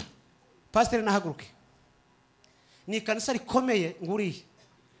kanisa pastor nahaguruke ni kanisa rikomeye nguriye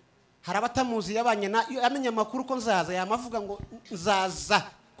hari abatamuzi yabanye na amenye amakuru ko nzaza yamavuga ngo nzaza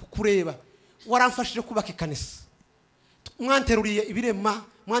kukureba waramfashije kubaka ikanisa mwanteruriye ibirema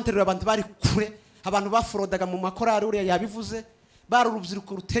mwanteruriye abantu bari kure abantu baforodaga mu makorari uriya yabivuze bari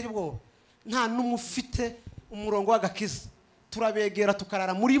urubyiruko ruteye ubwoba nta n'umufite umurongo w'agakiza turabegera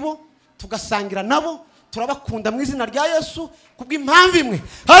tukarara muri bo tugasangira nabo turabakunda mu izina rya Yesu kubw'impamvu imwe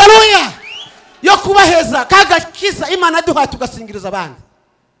haleluya yo kubaheza kagakiza Imana duha tugasingiriza abandi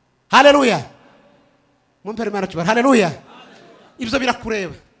haleluya mumpere Imana cyubahiro haleluya ibyo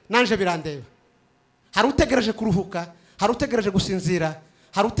birakureba nanje birandeba hari utegereje kuruhuka hari utegereje gusinzira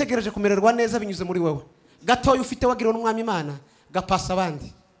hari utegereje kumererwa neza binyuze muri wewe gatoya ufite wagiriwe n'umwami Imana gapasa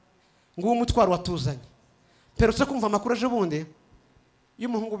abandi nguwo umutwaro watuzanye perutse kumva amakuru ejo bundi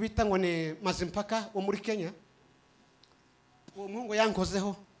y'umuhungu bita ngo ni Mpaka wo muri Kenya uwo muhungu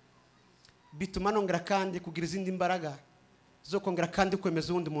yankozeho bituma nongera kandi kugira izindi mbaraga zo kongera kandi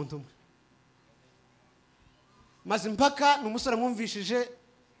kwemeza uwundi muntu umwe Mpaka ni umusore mwumvishije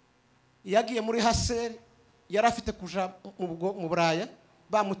yagiye muri haseri yari afite kuja mu Buraya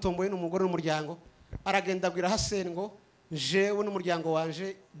bamutomboye n'umugore n'umuryango aragenda abwira haseri ngo jewe n'umuryango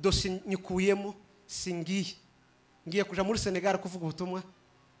wanje dosi nyikuyemo ngiye kuja muri Senegal kuvuga ubutumwa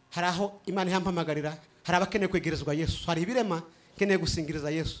hari aho Imana yampamagarira hari abakeneye kwegerezwa Yesu hari ibirema keneye gusingiriza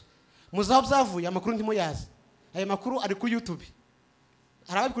Yesu muzaho byavuye amakuru ndimo yazi aya makuru ari ku YouTube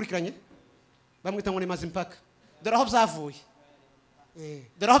hari ababikurikiranye bamwita ngo ni Mpaka dore aho byavuye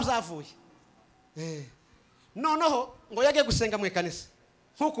dore aho byavuye noneho ngo yagiye gusenga mu ikanisa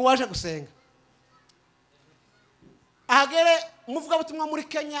nkuko waje gusenga agere muvuga butumwa muri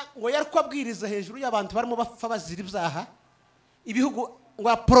Kenya ngo yari kwabwiriza hejuru y'abantu barimo bapfa bazira ibyaha ibihugu ngo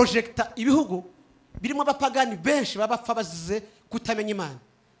projecta ibihugu birimo abapagani benshi babapfa bazize kutamenya Imana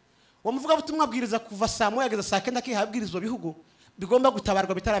uwo muvuga butumwa abwiriza kuva saa moya ageza saa kenda kihabwirizwa bihugu bigomba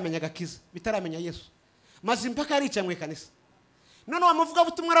gutabarwa bitaramenya gakiza bitaramenya Yesu Mpaka yari yicaye mu ikanisa none uwo muvuga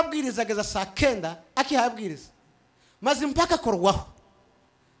butumwa arabwiriza ageza saa kenda akihabwiriza Mpaka akorwaho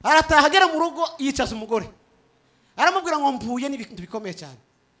arataha agera mu rugo yicaza umugore aramubwira ngo Mfuye n'ibintu bikomeye cyane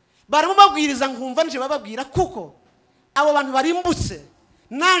barimo babwiriza nkumva nje bababwira kuko abo bantu barimbutse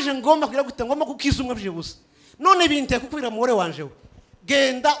naje ngomba kugira gute ngomba kukiza umwe byibuze none binteye kukwira mure wanje we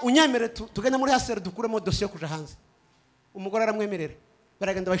genda unyemere tugenda muri haseri dukuremo dosiye kuja hanze umugore aramwemerera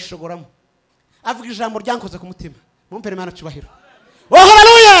baragenda bashogoramo avuga ijambo ryankoze ku mutima mumpere Imana cyubahiro oh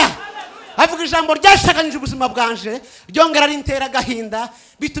haleluya avuga ijambo ryashakanyije ubuzima bwanje ryongera rintera gahinda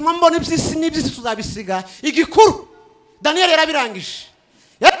bituma mbona ibyisi n'ibyisi tuzabisiga igikuru Daniel yarabirangije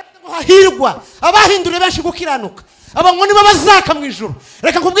hahirwa abahinduriye benshi gukiranuka abango nibo bazaka mu ijuru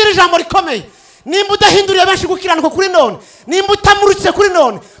reka nkubwira ijambo rikomeye nimba udahinduriye benshi gukiranuka kuri none nimba utamurutse kuri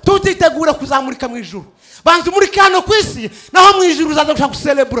none tutitegura kuzamurika mu ijuru banze umurika hano ku isi naho mu ijuru uzaza gushaka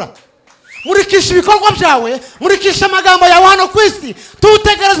guselebura murikisha ibikorwa byawe murikisha amagambo yawe hano ku isi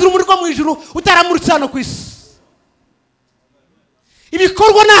tutegereza urumuri rwo mu ijuru utaramuritse hano ku isi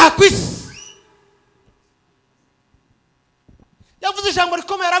ibikorwa naha ku isi yavuze ijambo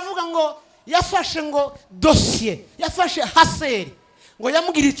rikomeye aravuga ngo yafashe ngo dosiye yafashe haseri ngo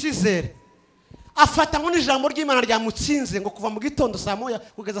yamugira icyizere afata ngo n'ijambo ry'Imana ryamutsinze ngo kuva mu gitondo saa moya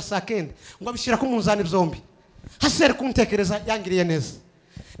kugeza saa kenda ngo abishyira ku munzani byombi haseri kumutekereza yangiriye neza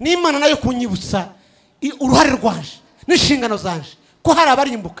n'Imana nayo kunyibutsa uruhare rwanje n'inshingano zanje ko hari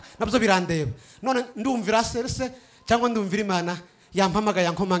abarimbuka nabyo birandeba none ndumvira serse cyangwa ndumvira Imana yampamagaye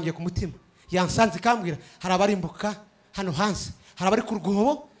yankomangiye ku mutima yansanze kambwira hari abarimbuka hano hanze hari abari ku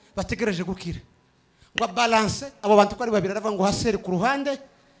rwobo bategereje gukira ngo balance abo bantu ko ari babiri aravuga ngo haseri ku ruhande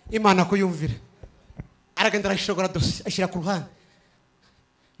Imana kuyumvira aragenda arashogora dosi ashyira ku ruhande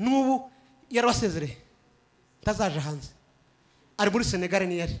n'ubu yarabasezereye tazaje hanze ari muri Senegal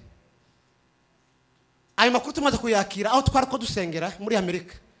ni yari ayo makuru tumaze kuyakira aho twari ko dusengera muri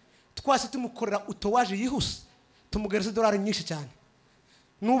Amerika twase tumukorera utowaje yihuse tumugereza dolari nyinshi cyane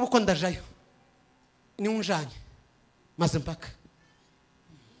n'ubu ko ndajayo ni unjanye Mpaka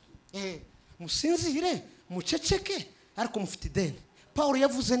musinzire muceceke ariko mufite ideni Paulo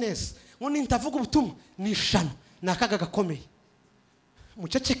yavuze neza ngo nintavuga ubutumwa ni ishano nakaga gakomeye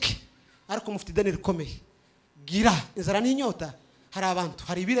muceceke ariko mufite ideni rikomeye gira inzara n'inyota hari abantu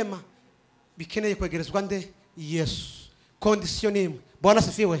hari ibirema bikeneye kwegerezwa nde Yesu condition imwe Bwana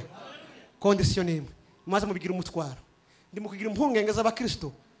sifiwe condition imwe maze mubigira umutwaro ndimo kugira impungenge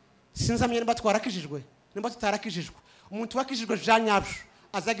z'abakristo sinzamye nimba twarakijijwe nimba tutarakijijwe umuntu wakijijwe janyabyo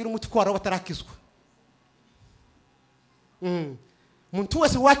azagira umutwaro batarakizwa umuntu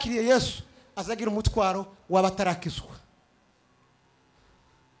wese wakiriye Yesu azagira umutwaro w'abatarakizwa.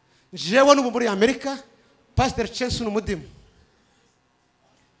 Jewe n'ubu muri Amerika, Pastor Chance n'umudimu,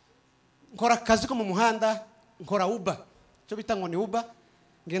 nkora akazi ko mu muhanda, nkora Uber, cyo bita ngo ni Uber,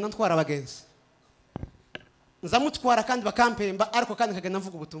 ngenda ntwara abagenzi. Nzamutwara kandi bakampemba, ariko kandi nkagenda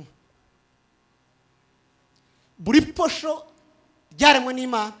mvuga ubutumwa. Buri posho ryaremwe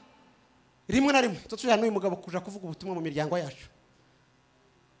n'Imana, rimwe na rimwe tutujana n'uyu mugabo kuja kuvuga ubutumwa mu miryango yacu.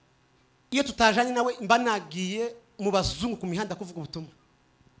 Iyo tutajanye nawe mba nagiye mu bazungu ku mihanda kuvuga ubutumwa.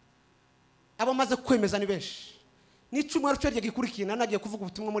 Abo maze kwemeza ni benshi. N'icumwe cyo gikurikirana nagiye kuvuga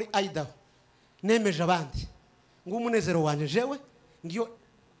ubutumwa muri Idaho. Nemeje abandi ngo umunezero wanje jewe ngiyo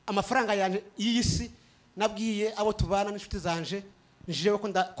amafaranga yanje y'isi nabwiye abo tubana n'inshuti zanje jewe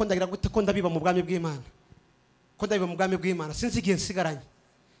ko ndagira gute ko ndabiba mu bwami bw'Imana. Ko ndabiba mu bwami bw'Imana sinzi igihe nsigaranye.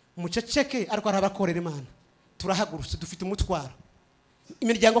 Muceceke ariko arabakorera Imana. Turahagurutse dufite umutwaro.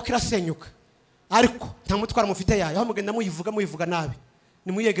 Imiryango kirasenyuka. Ariko nta mutwaro mufite yayo. Aho mugenda muyivuga nabi.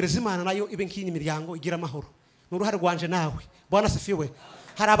 Ni muyegereza Imana nayo ibe nk'ini miryango igira amahoro. N'uruhare rwanje nawe. Bwana sifiwe.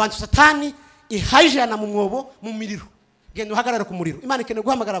 Hari abantu Satani ihajana mu mwobo mu miriro. Genda uhagarare ku muriro. Imana ikeneye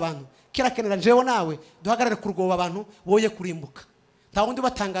guhamagara abantu. Kirakenera jewe nawe duhagarare ku rugoba abantu boye kurimbuka. Nta wundi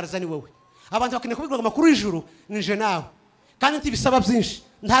batangariza ni wowe. Abantu bakeneye kubirwa amakuru y'ijuru nije nawe. Kandi ntibisaba byinshi.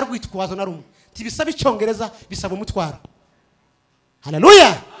 Nta rwitwazo na rumwe. Ntibisaba icyongereza, bisaba umutwaro.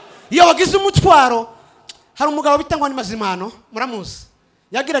 Haleluya. Iyo wagize umutwaro, hari umugabo bitangwa ni Mazimano, muramuzi.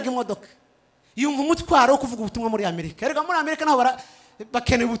 Yagiraga imodoka. Yumva umutwaro wo kuvuga ubutumwa muri Amerika. Erega muri Amerika naho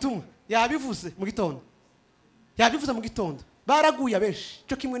bakeneye ubutumwa. Yabivuze mu gitondo. Yabivuze mu gitondo. Baraguye benshi.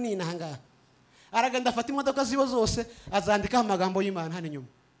 Cyo kimwe ni nahanga. Aragenda afata imodoka zibo zose azandika amagambo y'Imana hano inyuma.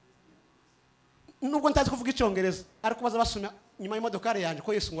 Nubwo ntazi kuvuga icyongereza, ariko baza basuna nyuma y'imodoka yanje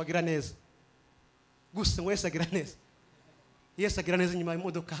ko Yesu ngo agira neza. Gusa ngo Yesu agira neza. Yesu agira neza nyuma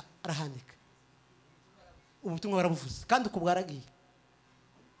y'imodoka arahandika. Ubutumwa barabuvuze kandi uko bwaragiye.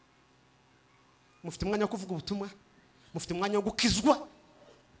 Mufite umwanya wo kuvuga ubutumwa, mufite umwanya wo gukizwa,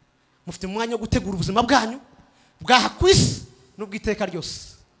 mufite umwanya wo gutegura ubuzima bwanyu bwaha kwisi n'ubwiteka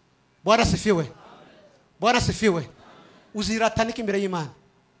ryose. Bwana sifiwe. Bwana sifiwe. Uziratanike imbere y'Imana.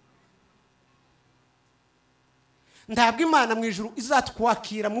 Ntabwo Imana mu ijuru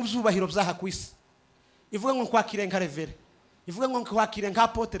izatwakira mu byubahiro byaha kwisi. Ivuga ngo kwakire nka revere. Ivuga ngo kwakire nka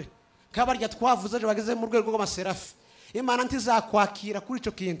apotre. Kabarya twavuze je bageze mu rwego rw'amaserafi. Imana ntizakwakira kuri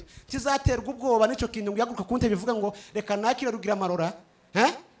ico kintu. Ntizaterwa ubwoba n'ico kintu ngo yaguruka ku ntebe bivuga ngo reka nakire rugira amarora.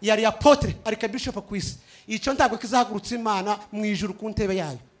 Yari apotre arika bishop kwisi. Ico ntabwo kizahagurutsa Imana mu ijuru ku ntebe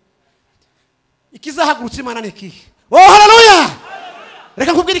yayo. Ikizahagurutsa Imana ni kihe? Oh haleluya.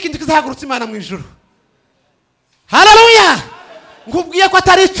 Reka nkubwire ikintu kizahagurutsa Imana mu ijuru. Haleluya. Ngubwiye ko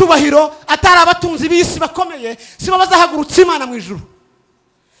atari icubahiro, atari abatunzi b'isi bakomeye, sibo bazahagurutsa Imana mu ijuru.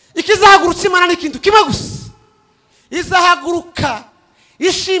 Ikizahagurutsa Imana ni ikintu kimwe gusa. Izahaguruka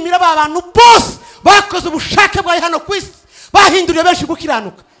ishimira abantu bose bakoze ubushake bwayo hano kwisi, bahinduriye benshi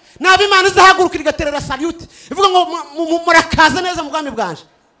gukiranuka. Nabi Imana izahaguruka igaterera salute. Ivuga ngo murakaza neza mu bwami bwanje.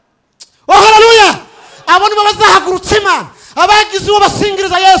 Oh haleluya. Abo nibo bazahagurutsa Imana. Abagize uwo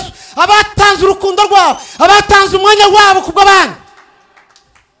basingiriza Yesu, abatanze urukundo rwabo, abatanze umwanya wabo kubw'abandi.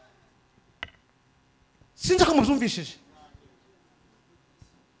 Sinzi ko mubyumvishije.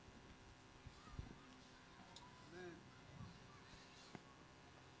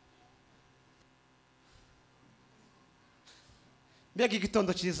 Mbega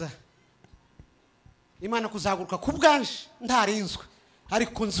igitondo cyiza. Imana kuzaguruka ku bwanje ntarinzwe,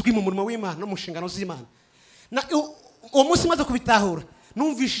 ariko nzwi mu murimo w'Imana no mu nshingano z'Imana. Na uwo munsi maze kubitahura,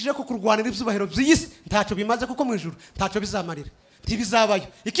 numvishije ko kurwanira ibyubahiro by'isi ntacyo bimaze, kuko mu ijuru ntacyo bizamarira. Ntibizabayo.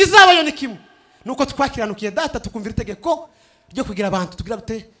 Ikizabayo ni kimwe, nuko twakiranukiye data tukumvira itegeko ryo kugira abantu tugira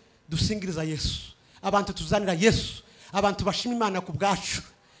gute dusingiriza Yesu. Abantu tuzanira Yesu, abantu bashima Imana ku bwacu.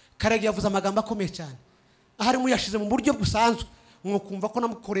 Karege yavuze amagambo akomeye cyane. Ahari mu yashize mu buryo busanzwe, mwokumva ko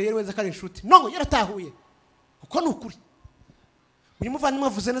namukoreye weza kari inshuti. No, yaratahuye. Uko nukuri. Uyu muvandimwe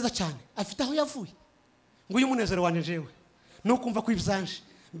avuze neza cyane. Afite aho yavuye. Ngo uyu munezero wanje jewe. Nukumva ko ibyanje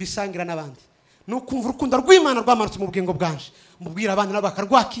mbisangira n'abandi. Nukumva urukundo rw'Imana rwamanutse mu bugingo bwanje. Mubwira abandi nabo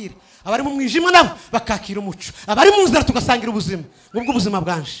bakarwakira. Abari mu mwijima nabo bakakira umuco. Abari mu nzira tugasangira ubuzima. Ngubwo ubuzima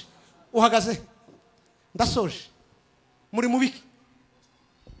bwanje. Uhagaze. Ndasoje. Muri mubiki.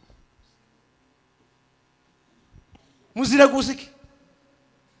 Muzira guziki.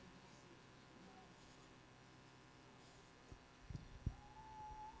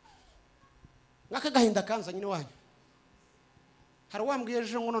 Ngakagahinda kanza nyine wanyu. Hari wambwiye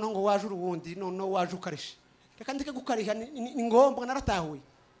ejo ngo none ngo waje uruwundi none waje ukarisha. Reka ndike gukariha ni ngombwa naratahuye.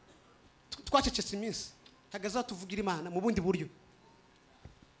 Twacecetse iminsi. hagaza tuvugira Imana mu bundi buryo.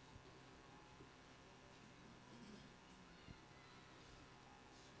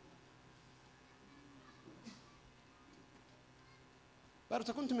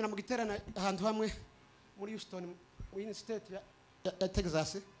 Barutse kuntumira mu giterana ahantu hamwe muri Houston muri state ya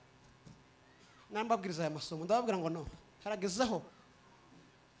Texas. Nambabwiriza aya masomo ndababwira ngo no haragezaho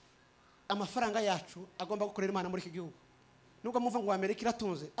amafaranga yacu agomba gukorera Imana muri iki gihugu. Nubwo muva ngo Amerika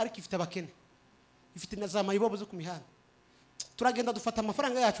iratunze ariko ifite abakene. Ifite na za mayibobo zo ku mihanda. Turagenda dufata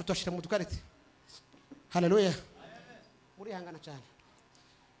amafaranga yacu tuyashira mu dukarite. Haleluya. Muri hangana cyane.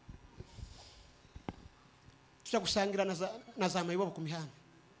 Tujya gusangira na za mayibobo ku mihanda.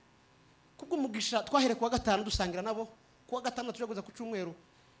 Kubwo umugisha twahere kuwa gatanu dusangira nabo. Kuwa gatanu tujya kuza ku cyumweru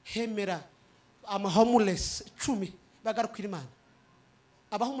hemera ama homeless 10 bagarukira Imana.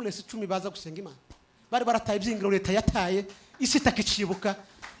 Aba homeless 10 baza gusenga Imana. Bari barataye ibyingiro leta yataye isi takicibuka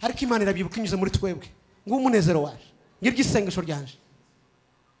ariko Imana irabibuka inyuze muri twebwe. Ngo umunezero waje. Ngiryo isengesho ryanje.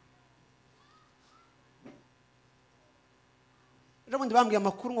 Rabundi bambwiye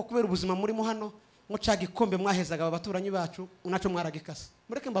amakuru ngo kubera ubuzima muri mu hano ngo cagikombe mwahezaga abaturanyi bacu unaco mwaragikasa.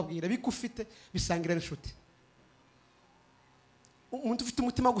 Mureke mbabwire bikufite bisangira n'inshuti. Umuntu ufite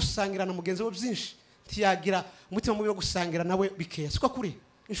umutima gusangira na mugenzi we byinshi tiyagira umutima mubi wo gusangira nawe bikeya. Siko kuri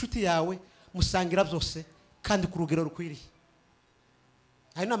inshuti yawe musangira byose kandi ku rugero rukwiriye.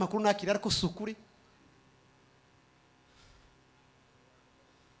 Hari n'amakuru nakira ariko sukuri.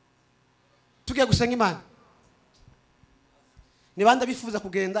 Tugiye gusenga Imana. Ni bande bifuza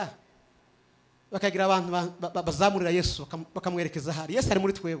kugenda bakagira abantu bazamurira Yesu bakamwerekeza hari. Yesu ari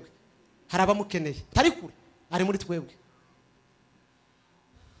muri twebwe. Hari abamukeneye. Tari kure ari muri twebwe.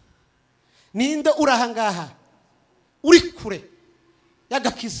 Ninde urahangaha uri kure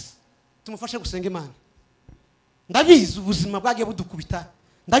yagakiza tumufashe gusenga Imana. Ndabizi ubuzima bwagiye budukubita.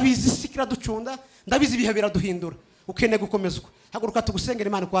 Ndabizi sikira ducunda. Ndabizi ibihe biraduhindura. Ukene gukomezwa. Haguruka tugusengera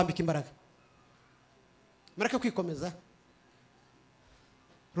Imana kwambika imbaraga. Mareka kwikomeza.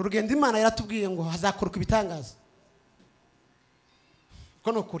 Rurugendo Imana yaratubwiye ngo hazakorwa ibitangaza.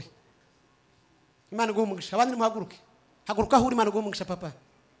 Ko no kuri. Imana guhumugisha abandi muhaguruke. Haguruka aho Imana guhumugisha papa.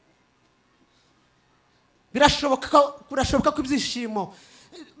 Birashoboka ko ibyishimo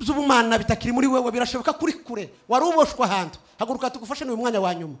z'ubumana bitakiri muri wewe birashoboka kuri kure wari uboshwa ahantu. Haguruka tugufashe n'uyu mwanya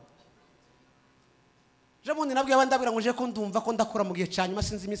wa nyuma. Jabundi nabwiye abandi abira ngo je ko ndumva ko ndakora mu gihe cyanyuma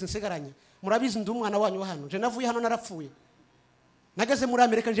sinzi iminsi nsigaranye. Murabizi ndi umwana wanyu wa hano. Je navuye hano narapfuye. Nageze muri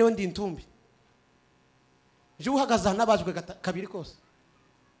Amerika jewe ndi intumbi. Je uhagaza nabazwe kabiri kose.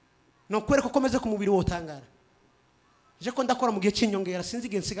 No kwereka ko komeze ku mubiri wotangara. Je ko ndakora mu gihe cy'inyongera sinzi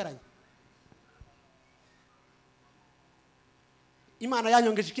igihe nsigaranye. Imana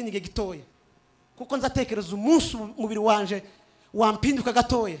yanyongeje ikindi gihe gitoya. Kuko nzatekereza umunsi umubiri wanje wampinduka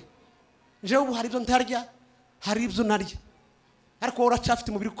gatoya. Je ubu hari ibyo ntarya, hari ibyo narya. Ariko uracafite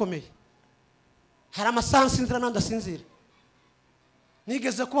umubiri ukomeye. Hari amasaha nsinzira nandasinzira.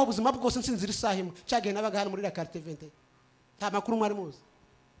 Nigeze kuba ubuzima bwose nsinzira isaha imwe. Cyagiye nabaga hano muri la carte 20. Nta makuru mwari muzi.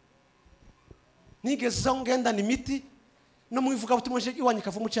 Nigeze ngenda n'imiti no mubivuga butumwe je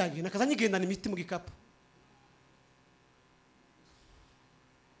iwanyika vumu cyagiye nakaza nyigenda n'imiti mu gikapu.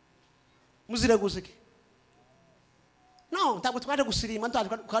 Muzire guzike. No, ntabwo twaje gusirima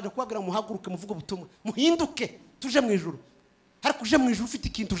twaje kubabwira muhaguruke muvuga ubutumwa. Muhinduke tuje mu ijuru. Hari kuje mu ijuru ufite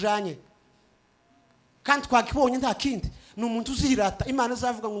ikintu ujanye. Kandi twakibonye nta kindi. Ni umuntu uzirata Imana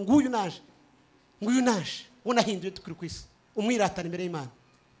zavuga ngo nguyu naje. Nguyu naje. Wona hinduye tukuri kwisi. Umwiratana imbere y'Imana.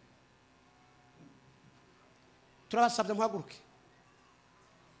 Turabasabye muhaguruke.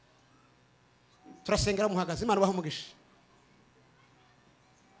 Turasengera muhagaze Imana bahumugisha.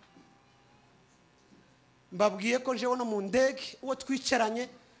 Mbabwiye ko jewe no mu ndege uwo twicaranye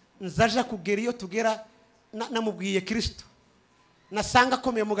nzaja kugera iyo tugera namubwiye Kristo. Nasanga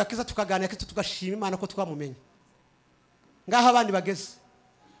komeye mu gakiza tukaganira ko tugashima Imana ko twamumenye. Ngaho abandi bageze.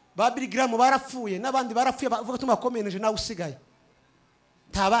 Ba Billy Graham barapfuye n'abandi barapfuye bavuga tumakomeneje nawe usigaye.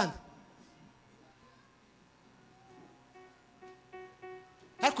 Tabandi.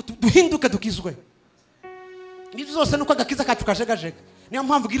 Ariko duhinduke dukizwe. Nibyo zose nuko agakiza kacu kajegajega. Niyo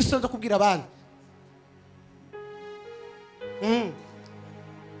mpamvu gira isozo kubwira abandi.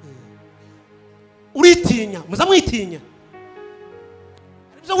 Uritinya, muzamwitinya.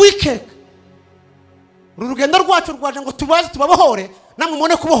 Ibyo wikeka. Urugendo rwacu rwaje ngo tubaze tubabohore namwe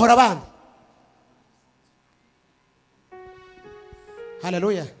mubone kubohora abandi.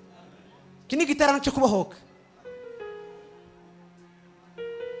 Haleluya. Kini giterano cyo kubohoka.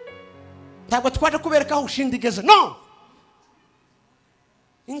 Ntabwo twaje kubereka aho ushindi igeze. No.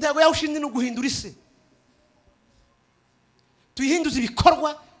 Intego ya ushindi no guhindura isi. Tuyihinduza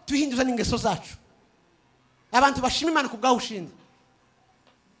ibikorwa, tuyihinduza n'ingeso zacu. abantu bashima Imana kubwaho ushinde.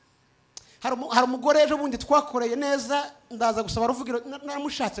 Hari umugore ejo bundi twakoreye neza, ndaza gusaba ruvugiro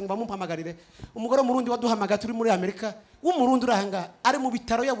naramushatse ngo bamumpamagarire. Umugore murundi waduhamagara turi muri Amerika, w'umurundi urahanga ari mu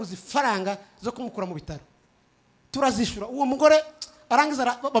bitaro yabuze faranga zo kumukura mu bitaro. Turazishura. Uwo mugore arangiza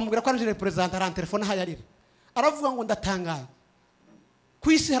bamubwira ko ari represent ara telefone hayarira. Aravuga ngo ndatangaye.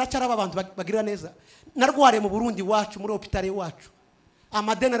 Kwisi haracyaraba abantu bagirira neza. Narwariye mu Burundi wacu muri hôpital Iwacu.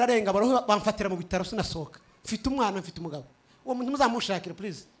 Amadeni ararenga baraho bamfatira mu bitaro sinasohoka. Mfite umwana mfite umugabo. Uwo muntu muzamushakira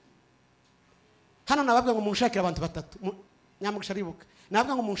please. Hano nababwa ngo munshakira abantu batatu. Nyamugisha ribuka.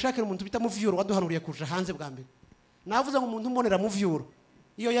 Nababwa ngo munshakira umuntu bita Mfuye waduhanuriye kuja hanze bwa mbere. Navuze ngo umuntu mbonera Mfuye.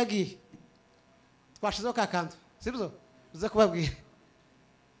 Iyo yagiye. Twashizeho kakantu. Sibyo? Uze kubabwira.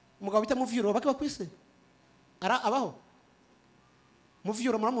 Umugabo bita Mfuye bakaba kwise. Abaho.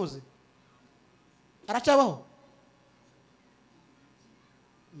 Mfuye muramuzi. Aracyabaho.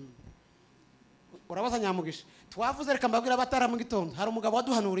 Urabaza Nyamugisha. Twavuze reka mbabwira abatara mu gitondo. Hari umugabo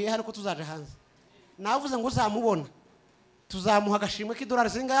waduhanuriye hano ko tuzaje hanze. Navuze ngo uzamubona. Tuzamuha agashimwe k'idolari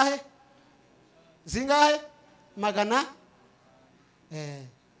zingahe? Zingahe? 100.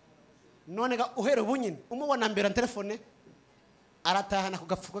 None ga uhere bunyine. Umubona mbere telefone aratahana ku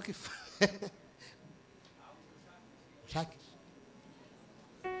gapfuko kifu. Shaki.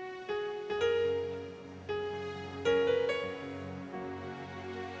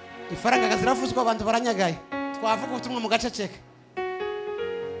 Ifaranga gazirafuzwa abantu baranyagaye. Twavuga ubutumwa mu gaceceka.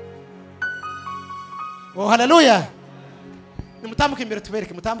 Oh haleluya. Nimutamuke imbere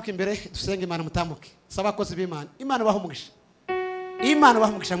tubereke, mutamuke imbere dusenge Imana mutamuke. Saba kozi b'Imana. Imana bahumugisha. Imana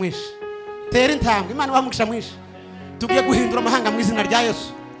bahumugisha mwishi. Tera intambwe Imana bahumugisha mwishi. Tugiye guhindura amahanga mu izina rya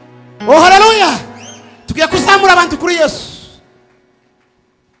Yesu. Oh haleluya. Tugiye kuzamura abantu kuri Yesu.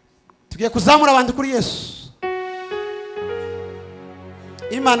 Tugiye kuzamura abantu kuri Yesu.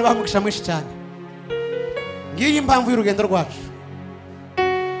 Imana bahumugisha mwishi cyane. Ngiyi impamvu y'urugendo rwacu.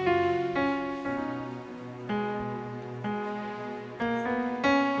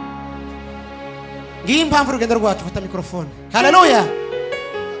 Ngiyi impamvu y'urugendo rwacu. Fata mikrofone. Haleluya.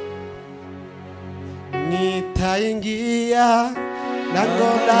 Nitaingia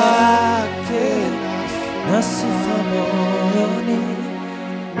lango lake na sifa moyoni.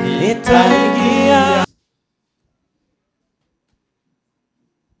 Nitaingia.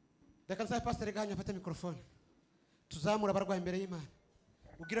 Reka nsabe pastor gahanya fata mikrofone. Tuzamura abarwayi imbere y'Imana.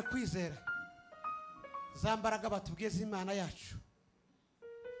 Ugire kwizera. Zambaraga batubwiye z'Imana yacu.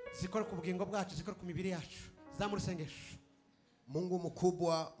 Zikora ku bugingo bwacu, zikora ku mibiri yacu. Zamura sengesho. Mungu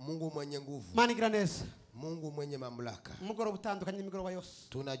mkubwa, Mungu mwenye nguvu. Mana igira neza. Mungu mwenye mamlaka. Umugoroba utandukanye n'imigoroba yose.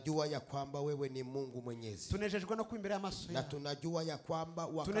 Tunajua ya kwamba wewe ni Mungu mwenyezi. Tunejejwe no kwimbere y'amaso yawe. Na tunajua ya kwamba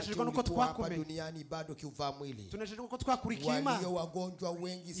wakati ulikuwa hapa duniani bado kiuvaa mwili. Tunejejwe ko twakurikiye Imana. Walio wagonjwa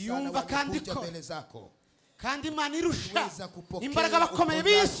wengi sana wanakuja mbele zako. Kandi Imana irusha imbaraga bakomeye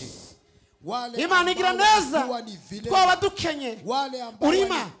bisi. Imana igira neza. Twaba dukenye. Wale ambao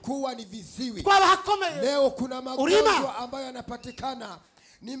walikuwa ni viziwi. Twaba hakomeye. Leo kuna magonjwa ambayo yanapatikana.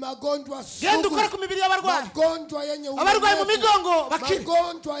 Ni magonjwa sugu. Genda ukora ku mibiri y'abarwayi. Magonjwa yenye abarwayi mu migongo bakire.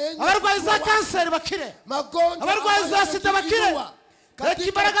 Magonjwa yenye abarwayi za kanseri bakire. Magonjwa abarwayi za sida bakire. Reka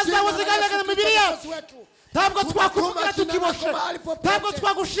imbaraga zawe zigaragara mu mibiri yacu. Ntabwo twakuvugira tukiboshe. Ntabwo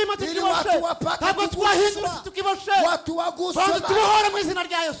twagushima tukiboshe. Ntabwo twahindura tukiboshe. Watu waguswe. Tubohore mu izina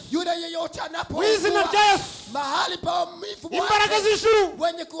rya Yesu. Yule yeyote anapo. Mu izina rya Yesu. Mahali pa maumivu. Imbaraga z'ijuru.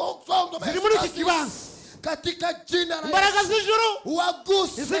 Wenye kuongozwa. Ziri muri iki kibanza. Katika jina la imbaraga z'ijuru.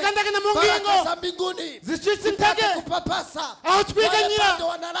 Waguswe. Zigandagana mu ngingo. Za mbinguni. Zicitse intege. Kupapasa. Aho twiganyira.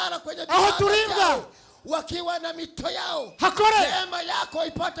 Wanalala kwenye aho turimba. Wakiwa na mito yao. Hakore. Neema yako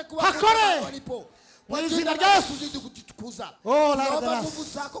ipate kuwakuta walipo. Mwizina rya Yesu zidi kujitukuza. Oh la grâce. Nguvu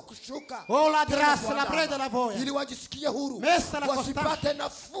zako kushuka. Oh la grâce, la brede la voya. Ili wajisikie huru. Wasipate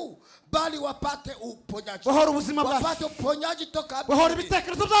nafuu bali wapate uponyaji. Wapate uponyaji toka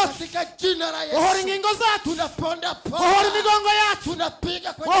ibitekerezo byacu. Katika jina la Yesu. Bohora ingingo zacu. Tunaponda ponda. Bohora imigongo yacu.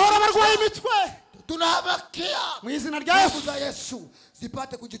 Tunapiga kwa bohora abarwayi imitwe. Tunahamakia. Mwizina rya Yesu. Za Yesu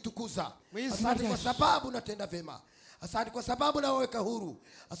zipate kujitukuza. Asante kwa sababu unatenda vema. Asante kwa sababu nawaweka huru.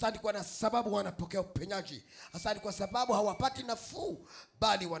 Asante kwa sababu wanapokea uponyaji. Asante kwa sababu hawapati nafuu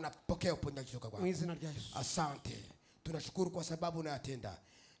bali wanapokea uponyaji kutoka kwako. Mwizina rya Yesu. Asante. Tunashukuru kwa sababu unayatenda.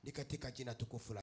 Ni katika jina tukufu la